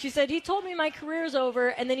 She said, he told me my career's over,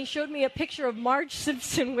 and then he showed me a picture of Marge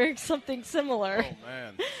Simpson wearing something similar. Oh,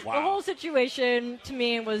 man. Wow. The whole situation, to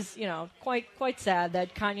me, was, quite sad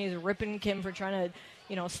that Kanye's ripping Kim for trying to,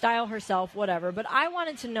 style herself, whatever. But I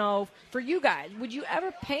wanted to know, for you guys, would you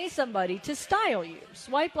ever pay somebody to style you?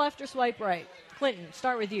 Swipe left or swipe right? Clinton,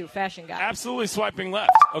 start with you, fashion guy. Absolutely swiping left.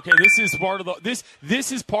 Okay, this is part of the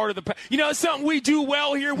this is part of the it's something we do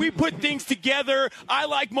well here. We put things together. I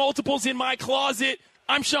like multiples in my closet.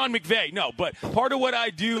 I'm Sean McVay. No, but part of what I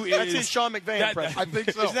do is... That's his Sean McVay impression. I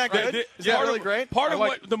think so. Isn't that good? Is that really great? Part of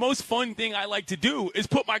what the most fun thing I like to do is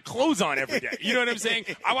put my clothes on every day. You know what I'm saying?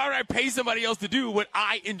 Why would I pay somebody else to do what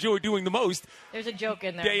I enjoy doing the most? There's a joke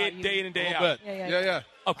in there. Day in and day out. Yeah.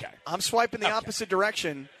 Okay. I'm swiping the opposite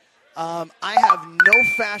direction. I have no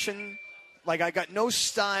fashion. Like, I got no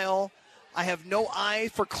style. I have no eye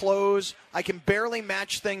for clothes. I can barely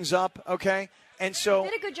match things up, okay? And so, you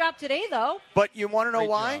did a good job today, though. But you want to know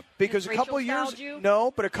why? Job. Because a couple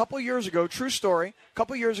years ago, true story, a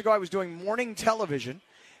couple years ago I was doing morning television,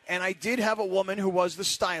 and I did have a woman who was the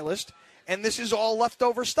stylist, and this is all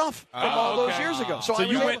leftover stuff from all those years ago. So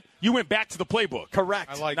you went back to the playbook. Correct.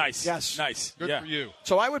 I like nice. it. Yes. Nice. Good for you.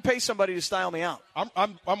 So I would pay somebody to style me out.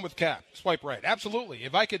 I'm with Cap. Swipe right. Absolutely.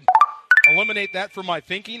 If I could eliminate that from my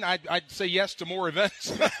thinking, I'd say yes to more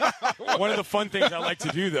events. One of the fun things I like to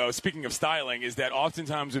do, though, speaking of styling, is that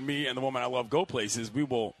oftentimes when me and the woman I love go places, we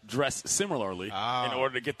will dress similarly in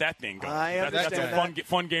order to get that thing going. I understand that's a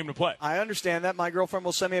fun game to play. I understand that. My girlfriend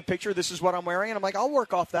will send me a picture. This is what I'm wearing, and I'm like, I'll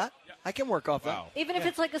work off that. I can work off that. Even if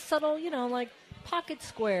it's like a subtle, like pocket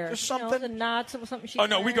square. There's something. The knots or something. Oh,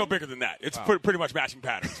 no, we go bigger than that. It's pretty much matching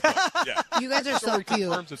patterns. But, yeah. You guys are so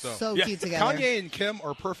cute. So cute together. Kanye and Kim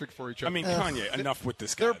are perfect for each other. I mean, Kanye, enough with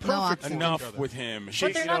this guy. They're perfect for enough each other. with him.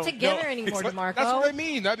 But they're not together anymore, DeMarco. That's what I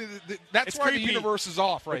mean. That's why creepy. The universe is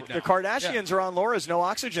off right now. The Kardashians are on Laura's no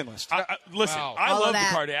oxygen list. Listen, Wow. I All love of the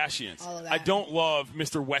that. Kardashians. All of that. I don't love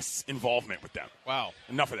Mr. West's involvement with them. Wow.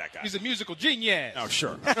 Enough of that guy. He's a musical genius. Oh,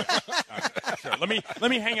 sure. Sure. Let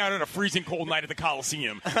me hang out on a freezing cold night at the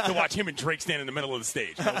Coliseum to watch him and Drake stand in the middle of the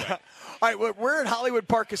stage. No way. All right, we're at Hollywood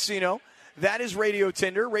Park Casino. That is Radio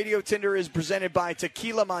Tinder. Radio Tinder is presented by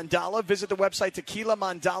Tequila Mandala. Visit the website,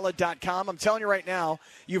 tequilamandala.com. I'm telling you right now,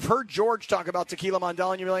 you've heard George talk about Tequila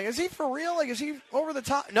Mandala, and you're like, is he for real? Like, is he over the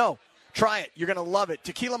top? No. Try it. You're going to love it.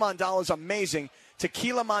 Tequila Mandala is amazing.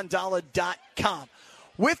 Tequilamandala.com.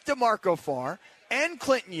 With DeMarco Farr and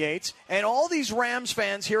Clinton Yates and all these Rams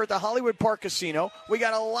fans here at the Hollywood Park Casino, we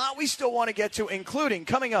got a lot we still want to get to, including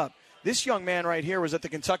coming up. This young man right here was at the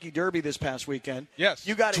Kentucky Derby this past weekend. Yes.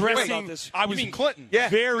 You got to hear about this. I mean Clinton. Yeah.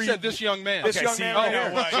 You said this young man. This young man right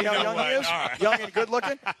here. See how young he is? Right. Young and good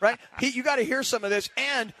looking, right? You got to hear some of this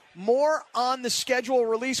and more on the schedule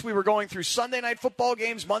release. We were going through Sunday night football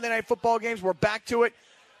games, Monday night football games. We're back to it.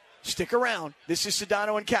 Stick around. This is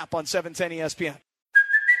Sedano and Cap on 710 ESPN.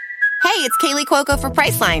 Hey, it's Kaylee Cuoco for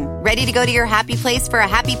Priceline. Ready to go to your happy place for a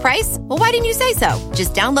happy price? Well, why didn't you say so?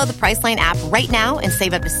 Just download the Priceline app right now and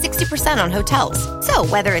save up to 60% on hotels. So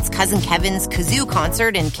whether it's Cousin Kevin's Kazoo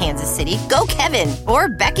Concert in Kansas City, go Kevin, or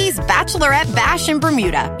Becky's Bachelorette Bash in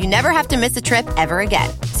Bermuda, you never have to miss a trip ever again.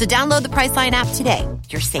 So download the Priceline app today.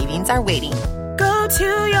 Your savings are waiting. Go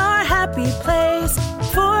to your happy place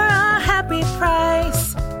for a happy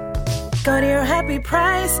price. Go to your happy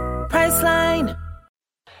price, Priceline.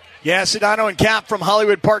 Yeah, Sedano and Cap from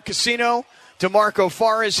Hollywood Park Casino. DeMarco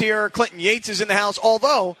Farr is here. Clinton Yates is in the house,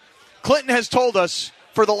 although Clinton has told us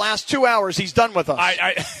for the last 2 hours he's done with us.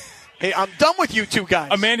 Hey, I'm done with you two guys.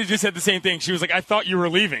 Amanda just said the same thing. She was like, I thought you were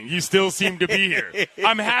leaving. You still seem to be here.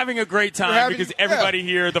 I'm having a great time because everybody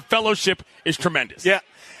here, the fellowship is tremendous. Yeah.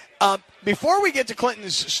 Before we get to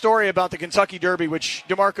Clinton's story about the Kentucky Derby, which,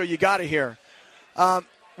 DeMarco, you got to hear,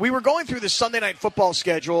 we were going through the Sunday night football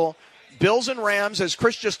schedule. Bills and Rams, as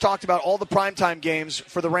Chris just talked about, all the primetime games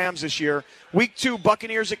for the Rams this year. Week 2,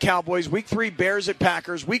 Buccaneers at Cowboys. Week 3, Bears at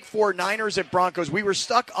Packers. Week 4, Niners at Broncos. We were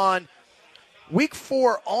stuck on Week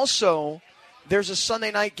 4 also. There's a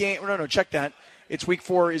Sunday night game. No, check that. It's Week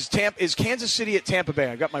 4. Is Kansas City at Tampa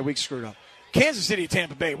Bay? I got my week screwed up. Kansas City at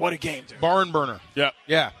Tampa Bay. What a game, dude. Barn burner.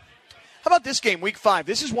 Yeah. How about this game, Week 5?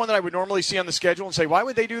 This is one that I would normally see on the schedule and say, why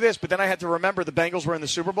would they do this? But then I had to remember the Bengals were in the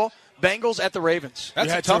Super Bowl. Bengals at the Ravens.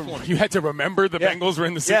 That's a tough one. You had to remember the Bengals were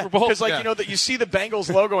in the Super Bowl? Because, that you see the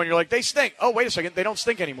Bengals logo and you're like, they stink. Oh, wait a second. They don't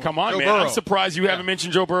stink anymore. Come on, Joe man. Burrow. I'm surprised you haven't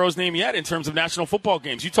mentioned Joe Burrow's name yet in terms of national football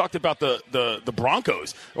games. You talked about the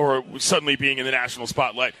Broncos or suddenly being in the national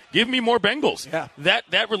spotlight. Give me more Bengals. Yeah.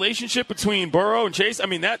 That relationship between Burrow and Chase, I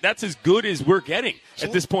mean, that's as good as we're getting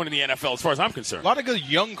at this point in the NFL as far as I'm concerned. A lot of good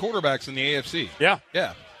young quarterbacks in the AFC.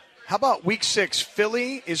 Yeah. How about Week 6?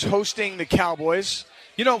 Philly is hosting the Cowboys.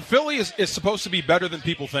 You know, Philly is supposed to be better than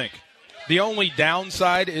people think. The only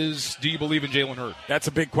downside is, do you believe in Jalen Hurts? That's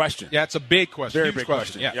a big question. Yeah, it's a big question. Very Huge big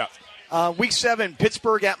question. Yeah. Week 7,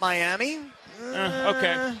 Pittsburgh at Miami.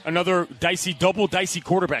 Okay. Another double dicey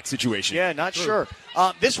quarterback situation. Yeah, not sure.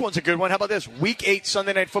 This one's a good one. How about this? Week 8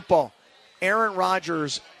 Sunday Night Football. Aaron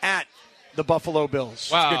Rodgers at the Buffalo Bills.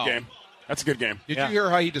 Wow. That's a good game. That's a good game. Did you hear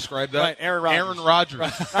how he described that? Right, Aaron Rodgers.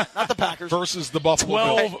 Not the Packers. Versus the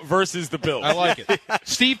Buffalo 12 Bills. versus the Bills. I like it.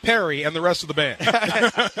 Steve Perry and the rest of the band.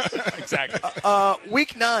 Exactly.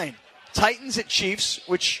 Week 9, Titans at Chiefs,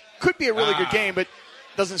 which could be a really good game, but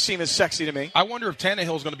doesn't seem as sexy to me. I wonder if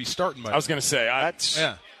Tannehill's going to be starting by then. I was going to say.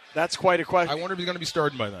 That's quite a question. I wonder if he's going to be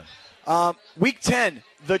starting by then. Week 10,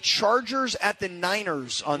 the Chargers at the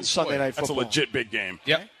Niners on Sunday Night Football. That's a legit big game.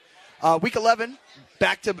 Yep. Week 11,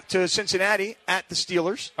 back to Cincinnati at the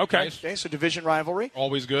Steelers. Okay. Okay, so division rivalry.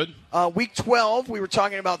 Always good. Week 12, we were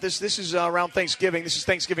talking about this. This is around Thanksgiving. This is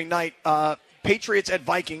Thanksgiving night. Patriots at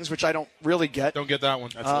Vikings, which I don't really get. Don't get that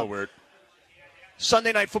one. That's a little weird.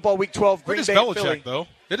 Sunday Night Football, Week 12, Green Bay Belichick, at Philly. though.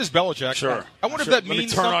 It is Belichick. Sure. I wonder if that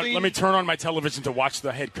means something. Let me turn on my television to watch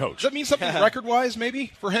the head coach. Does that mean something record-wise,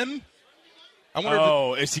 maybe, for him? I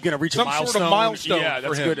wonder is he going to reach some a milestone? sort of milestone Yeah,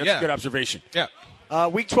 that's for him. good. That's a good observation. Yeah.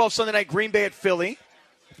 Week 12, Sunday Night, Green Bay at Philly.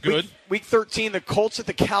 Good. Week 13, the Colts at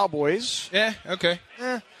the Cowboys. Yeah, okay.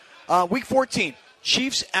 Week 14,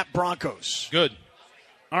 Chiefs at Broncos. Good.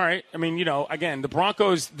 All right. I mean, again, the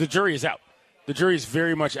Broncos, the jury is out. The jury is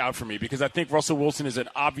very much out for me because I think Russell Wilson is an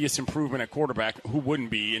obvious improvement at quarterback. Who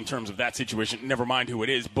wouldn't be in terms of that situation? Never mind who it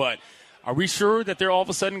is. But are we sure that they're all of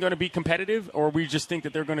a sudden going to be competitive, or we just think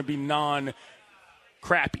that they're going to be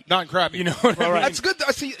non-crappy? Non-crappy. You know what I mean? That's good.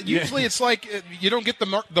 See, usually it's like you don't get the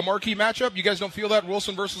marquee matchup. You guys don't feel that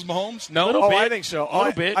Wilson versus Mahomes? No? Little bit. I think so. A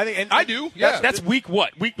little bit. I do. Yeah. That's week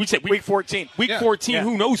what? We said week 14. Week 14. Yeah.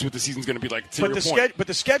 Who knows what the season's going to be like? But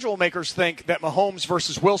the schedule makers think that Mahomes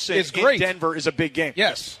versus Wilson in Denver is a big game.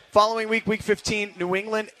 Yes. Following week, Week 15, New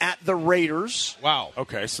England at the Raiders. Wow.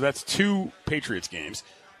 Okay, so that's 2 Patriots games.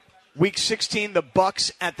 Week 16, the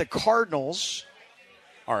Bucks at the Cardinals.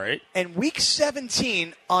 All right. And Week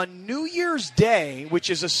 17, on New Year's Day, which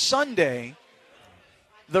is a Sunday,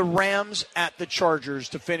 the Rams at the Chargers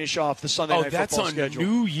to finish off the Sunday Night Football schedule. That's on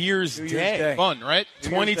New Year's Day. Fun, right?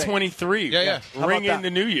 2023. Yeah. Ring in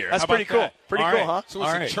the new year. That's pretty cool. Pretty cool, huh? So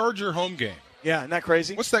it's a Charger home game. Yeah, isn't that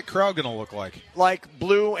crazy? What's that crowd going to look like? Like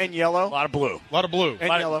blue and yellow. A lot of blue. And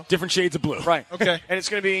yellow. Different shades of blue. Right. Okay. And it's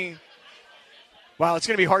going to be, it's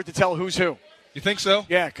going to be hard to tell who's who. You think so?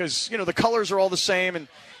 Yeah, because, the colors are all the same. And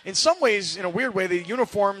in some ways, in a weird way, the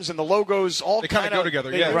uniforms and the logos all kind of go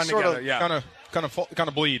together. They run together, yeah. Kind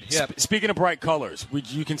of bleed. Yeah. Speaking of bright colors,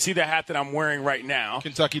 you can see the hat that I'm wearing right now.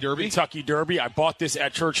 Kentucky Derby. I bought this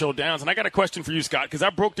at Churchill Downs, and I got a question for you, Scott, because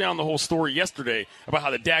I broke down the whole story yesterday about how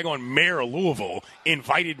the daggone mayor of Louisville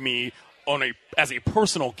invited me as a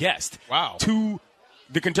personal guest. Wow. To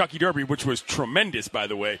the Kentucky Derby, which was tremendous, by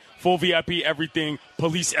the way. Full VIP, everything,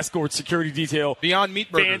 police escort, security detail. Beyond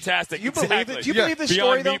meat burgers. Fantastic. Do you believe this Beyond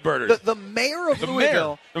story, though? meat burgers. The mayor of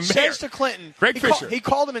Louisville says to Clinton, Greg Fisher. He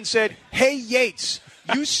called him and said, "Hey, Yates,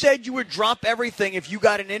 you said you would drop everything if you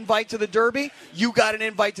got an invite to the Derby. You got an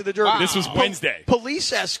invite to the Derby." Wow. This was Wednesday.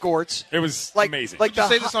 Police escorts. It was amazing. Like Did you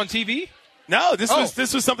say this on TV? No, this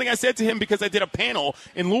was something I said to him because I did a panel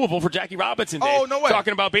in Louisville for Jackie Robinson Day. Oh, no way.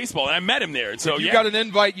 Talking about baseball, and I met him there. And so if you got an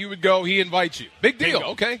invite, you would go, he invites you. Big deal.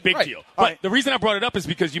 Bingo. Okay. Big deal. But the reason I brought it up is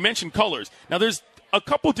because you mentioned colors. Now, there's a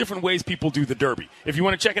couple different ways people do the Derby. If you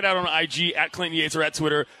want to check it out on IG, at Clinton Yates or at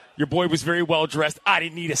Twitter, your boy was very well dressed. I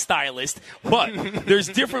didn't need a stylist. But there's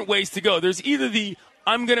different ways to go. There's either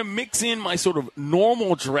I'm going to mix in my sort of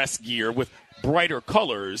normal dress gear with brighter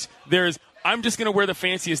colors. There's I'm just going to wear the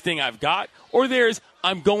fanciest thing I've got. Or there's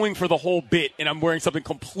I'm going for the whole bit and I'm wearing something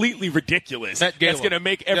completely ridiculous that's going to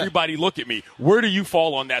make everybody look at me. Where do you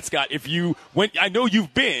fall on that, Scott? I know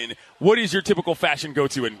you've been, what is your typical fashion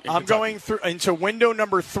go-to in I'm going into window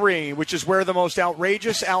number 3, which is where the most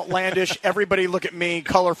outrageous, outlandish, everybody look at me,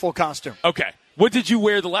 colorful costume. Okay. What did you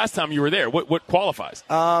wear the last time you were there? What qualifies?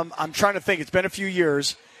 I'm trying to think. It's been a few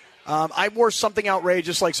years. I wore something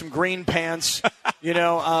outrageous like some green pants,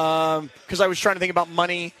 because I was trying to think about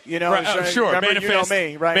money, Right, sure. Remember, Manifest,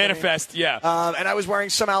 me, right? Manifest, yeah. And I was wearing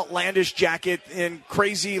some outlandish jacket in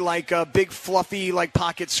crazy, big, fluffy,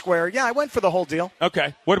 pocket square. Yeah, I went for the whole deal.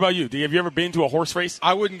 Okay. What about you? Have you ever been to a horse race?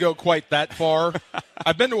 I wouldn't go quite that far.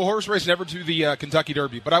 I've been to a horse race, never to the Kentucky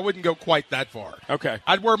Derby, but I wouldn't go quite that far. Okay.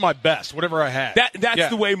 I'd wear my best, whatever I had. That's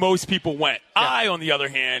the way most people went. Yeah. I, on the other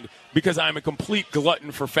hand, because I'm a complete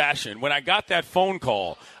glutton for fashion, when I got that phone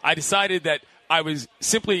call, I decided that I was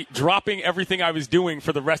simply dropping everything I was doing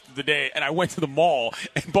for the rest of the day, and I went to the mall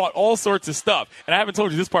and bought all sorts of stuff. And I haven't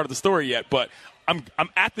told you this part of the story yet, but I'm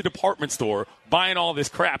at the department store buying all this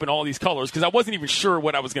crap and all these colors because I wasn't even sure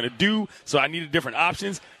what I was going to do, so I needed different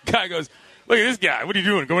options. Guy goes, look at this guy. What are you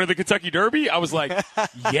doing? Going to the Kentucky Derby? I was like,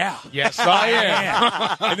 yeah. Yes, I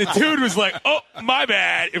am. And the dude was like, oh, my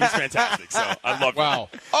bad. It was fantastic. So I loved it. Wow.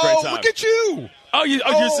 Oh, look at you.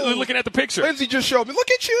 You're looking at the picture. Lindsay just showed me.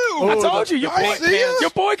 Look at you. I told you. Your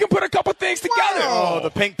boy can put a couple things together. Wow. Oh, the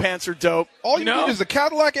pink pants are dope. All you need is a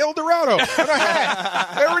Cadillac Eldorado and a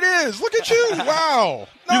hat. There it is. Look at you. Wow.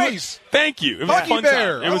 Nice. Thank you. It was Lucky a fun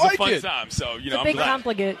bear. time. It was I a like fun it. time. So, It's a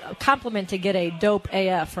big compliment to get a dope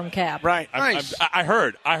AF from Cap. Right. Nice. I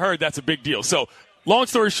heard that's a big deal. So, long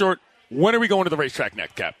story short, when are we going to the racetrack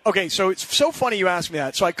next, Cap? Okay, so it's so funny you asked me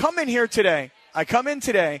that. So I come in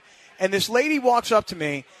today, and this lady walks up to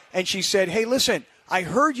me, and she said, hey, listen, I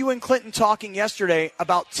heard you and Clinton talking yesterday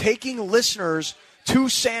about taking listeners to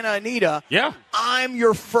Santa Anita. Yeah. I'm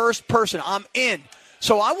your first person. I'm in.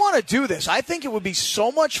 So I want to do this. I think it would be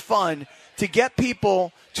so much fun to get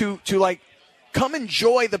people to like come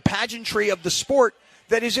enjoy the pageantry of the sport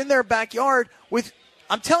that is in their backyard with –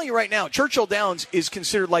 I'm telling you right now, Churchill Downs is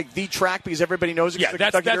considered like the track because everybody knows it's the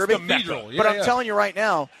Kentucky Derby. The cathedral. But I'm telling you right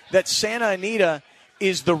now that Santa Anita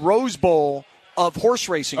is the Rose Bowl of horse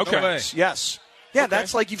racing. Okay. Yes. Yeah,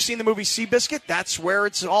 that's like you've seen the movie Seabiscuit. That's where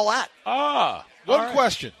it's all at. One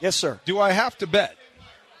question. Yes, sir. Do I have to bet?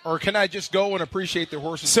 Or can I just go and appreciate the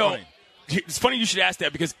horses running? It's funny you should ask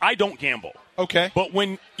that because I don't gamble. Okay. But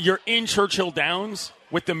when you're in Churchill Downs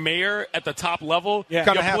with the mayor at the top level, you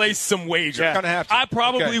place some wager. Kind of have to. I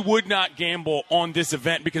probably would not gamble on this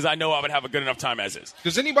event because I know I would have a good enough time as is.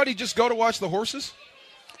 Does anybody just go to watch the horses?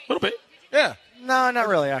 A little bit. Yeah. No, not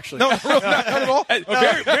really, actually. No, not at all.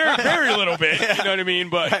 Very, very, very little bit. You know what I mean?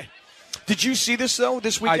 But Right. Did you see this, though,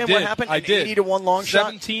 this weekend? I did. What happened? I did. 80-1 long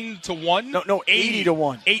shot? 17-1? No,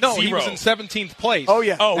 80-1. No, he was in 17th place. Oh,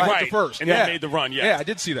 yeah. Oh, Right right. to first. And Yeah. then made the run, Yeah, I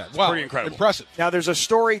did see that. Wow. Pretty incredible. Impressive. Now, there's a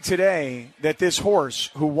story today that this horse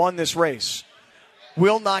who won this race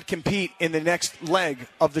will not compete in the next leg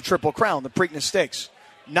of the Triple Crown, the Preakness Stakes.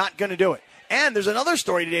 Not going to do it. And there's another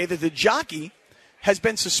story today that the jockey has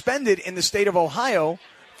been suspended in the state of Ohio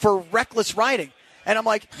for reckless riding. And I'm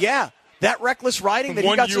like, yeah, that reckless riding that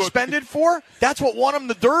he got suspended for, that's what won him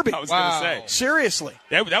the Derby. I was going to say. Seriously.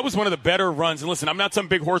 That was one of the better runs. And listen, I'm not some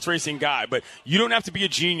big horse racing guy, but you don't have to be a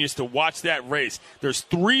genius to watch that race. There's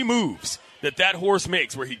 3 moves that horse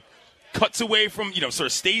makes where he cuts away from, sort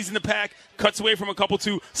of stays in the pack, cuts away from a couple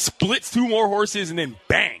 2, splits 2 more horses, and then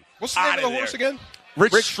bang. What's the name of the horse again?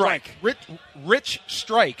 Rich Strike. Rich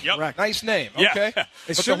Strike. Yep. Nice name. Yeah. Okay.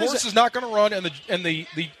 But the horse is not going to run, and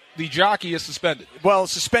the jockey is suspended. Well,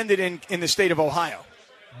 suspended in the state of Ohio.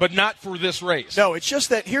 But not for this race. No, it's just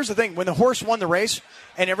that here's the thing. When the horse won the race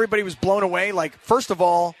and everybody was blown away, like, first of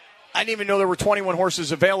all, I didn't even know there were 21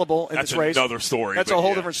 horses available in this race. That's another story. That's a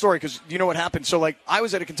whole different story because you know what happened. So, like, I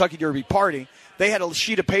was at a Kentucky Derby party. They had a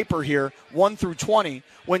sheet of paper here, 1 through 20.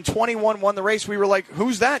 When 21 won the race, we were like,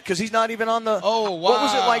 who's that? Because he's not even on the – Oh, wow. What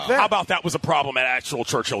was it like there? How about that was a problem at actual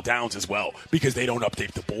Churchill Downs as well because they don't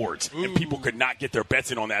update the boards. And people could not get their bets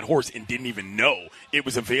in on that horse and didn't even know it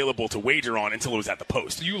was available to wager on until it was at the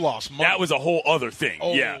post. You lost money. That was a whole other thing.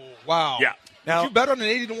 Oh, yeah. Wow. Yeah. Now, Did you bet on an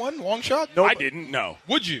 80-1 long shot? No, I didn't, no.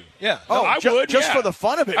 Would you? Yeah. Oh, I would, just yeah. for the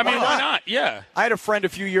fun of it. I mean, why not? Yeah. I had a friend a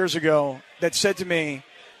few years ago that said to me,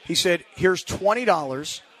 he said, here's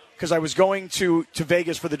 $20 because I was going to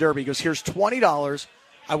Vegas for the Derby. He goes, here's $20.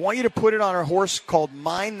 I want you to put it on a horse called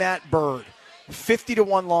Mind That Bird,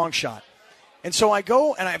 50-1 long shot. And so I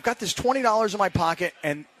go, and I've got this $20 in my pocket,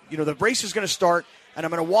 and, the race is going to start, and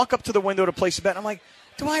I'm going to walk up to the window to place a bet. And I'm like,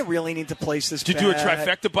 do I really need to place this bet? Did you do a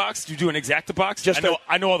trifecta box? Did you do an exacta box?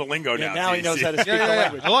 I know all the lingo now. Now he knows how to speak the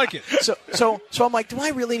language. I like it. So I'm like, do I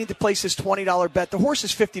really need to place this $20 bet? The horse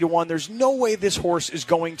is 50-1. There's no way this horse is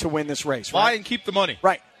going to win this race. Right? Buy and keep the money.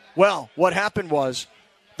 Right. Well, what happened was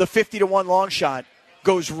the 50-1 long shot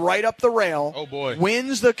goes right up the rail. Oh, boy.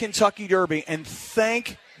 Wins the Kentucky Derby, and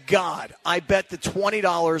thank God I bet the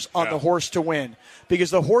 $20 on the horse to win because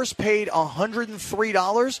the horse paid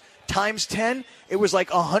 $103 times 10. It was like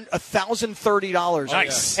 $1,030.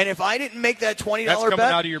 Nice. And if I didn't make that $20 That's coming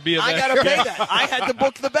bet, out of your B of I A. got to pay that. I had to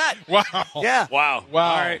book the bet. Wow. Yeah. Wow. All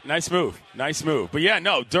right. Nice move. But, yeah,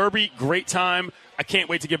 no, Derby, great time. I can't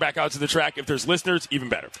wait to get back out to the track. If there's listeners, even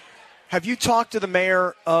better. Have you talked to the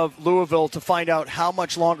mayor of Louisville to find out how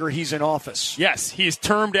much longer he's in office? Yes, he is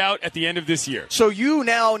termed out at the end of this year. So you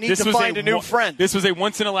now need to find a new friend. This was a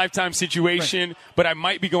once-in-a-lifetime situation, but I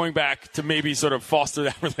might be going back to maybe sort of foster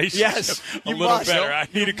that relationship a little better. I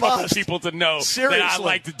need a couple people to know that I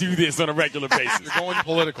like to do this on a regular basis. You're going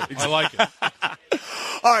political. I like it.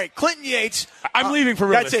 All right, Clinton Yates. I'm leaving for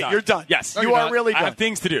real. That's it. Time. You're done. Yes. You are really done. I have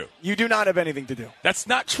things to do. You do not have anything to do. That's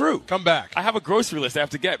not true. Come back. I have a grocery list I have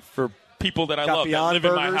to get for people that I love that live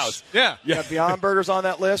in my house. Yeah. Got Beyond Burgers on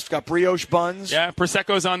that list. Got brioche buns. Yeah,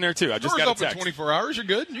 Prosecco's on there too. I just got a text. Open 24 hours. You're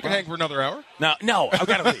good. You can hang for another hour. No, I've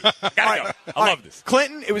got to leave. Gotta go. I love this.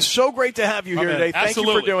 Clinton, it was so great to have you here today. Thank you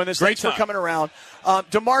for doing this. Thanks for coming around.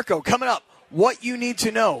 D'Marco, coming up. What you need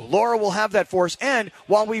to know. Laura will have that for us. And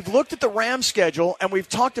while we've looked at the Rams schedule and we've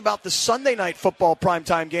talked about the Sunday night football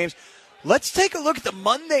primetime games, let's take a look at the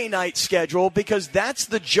Monday night schedule because that's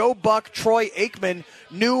the Joe Buck, Troy Aikman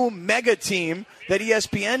new mega team that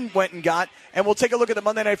ESPN went and got. And we'll take a look at the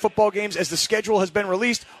Monday night football games as the schedule has been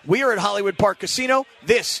released. We are at Hollywood Park Casino.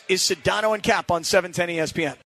 This is Sedano and Kap on 710 ESPN.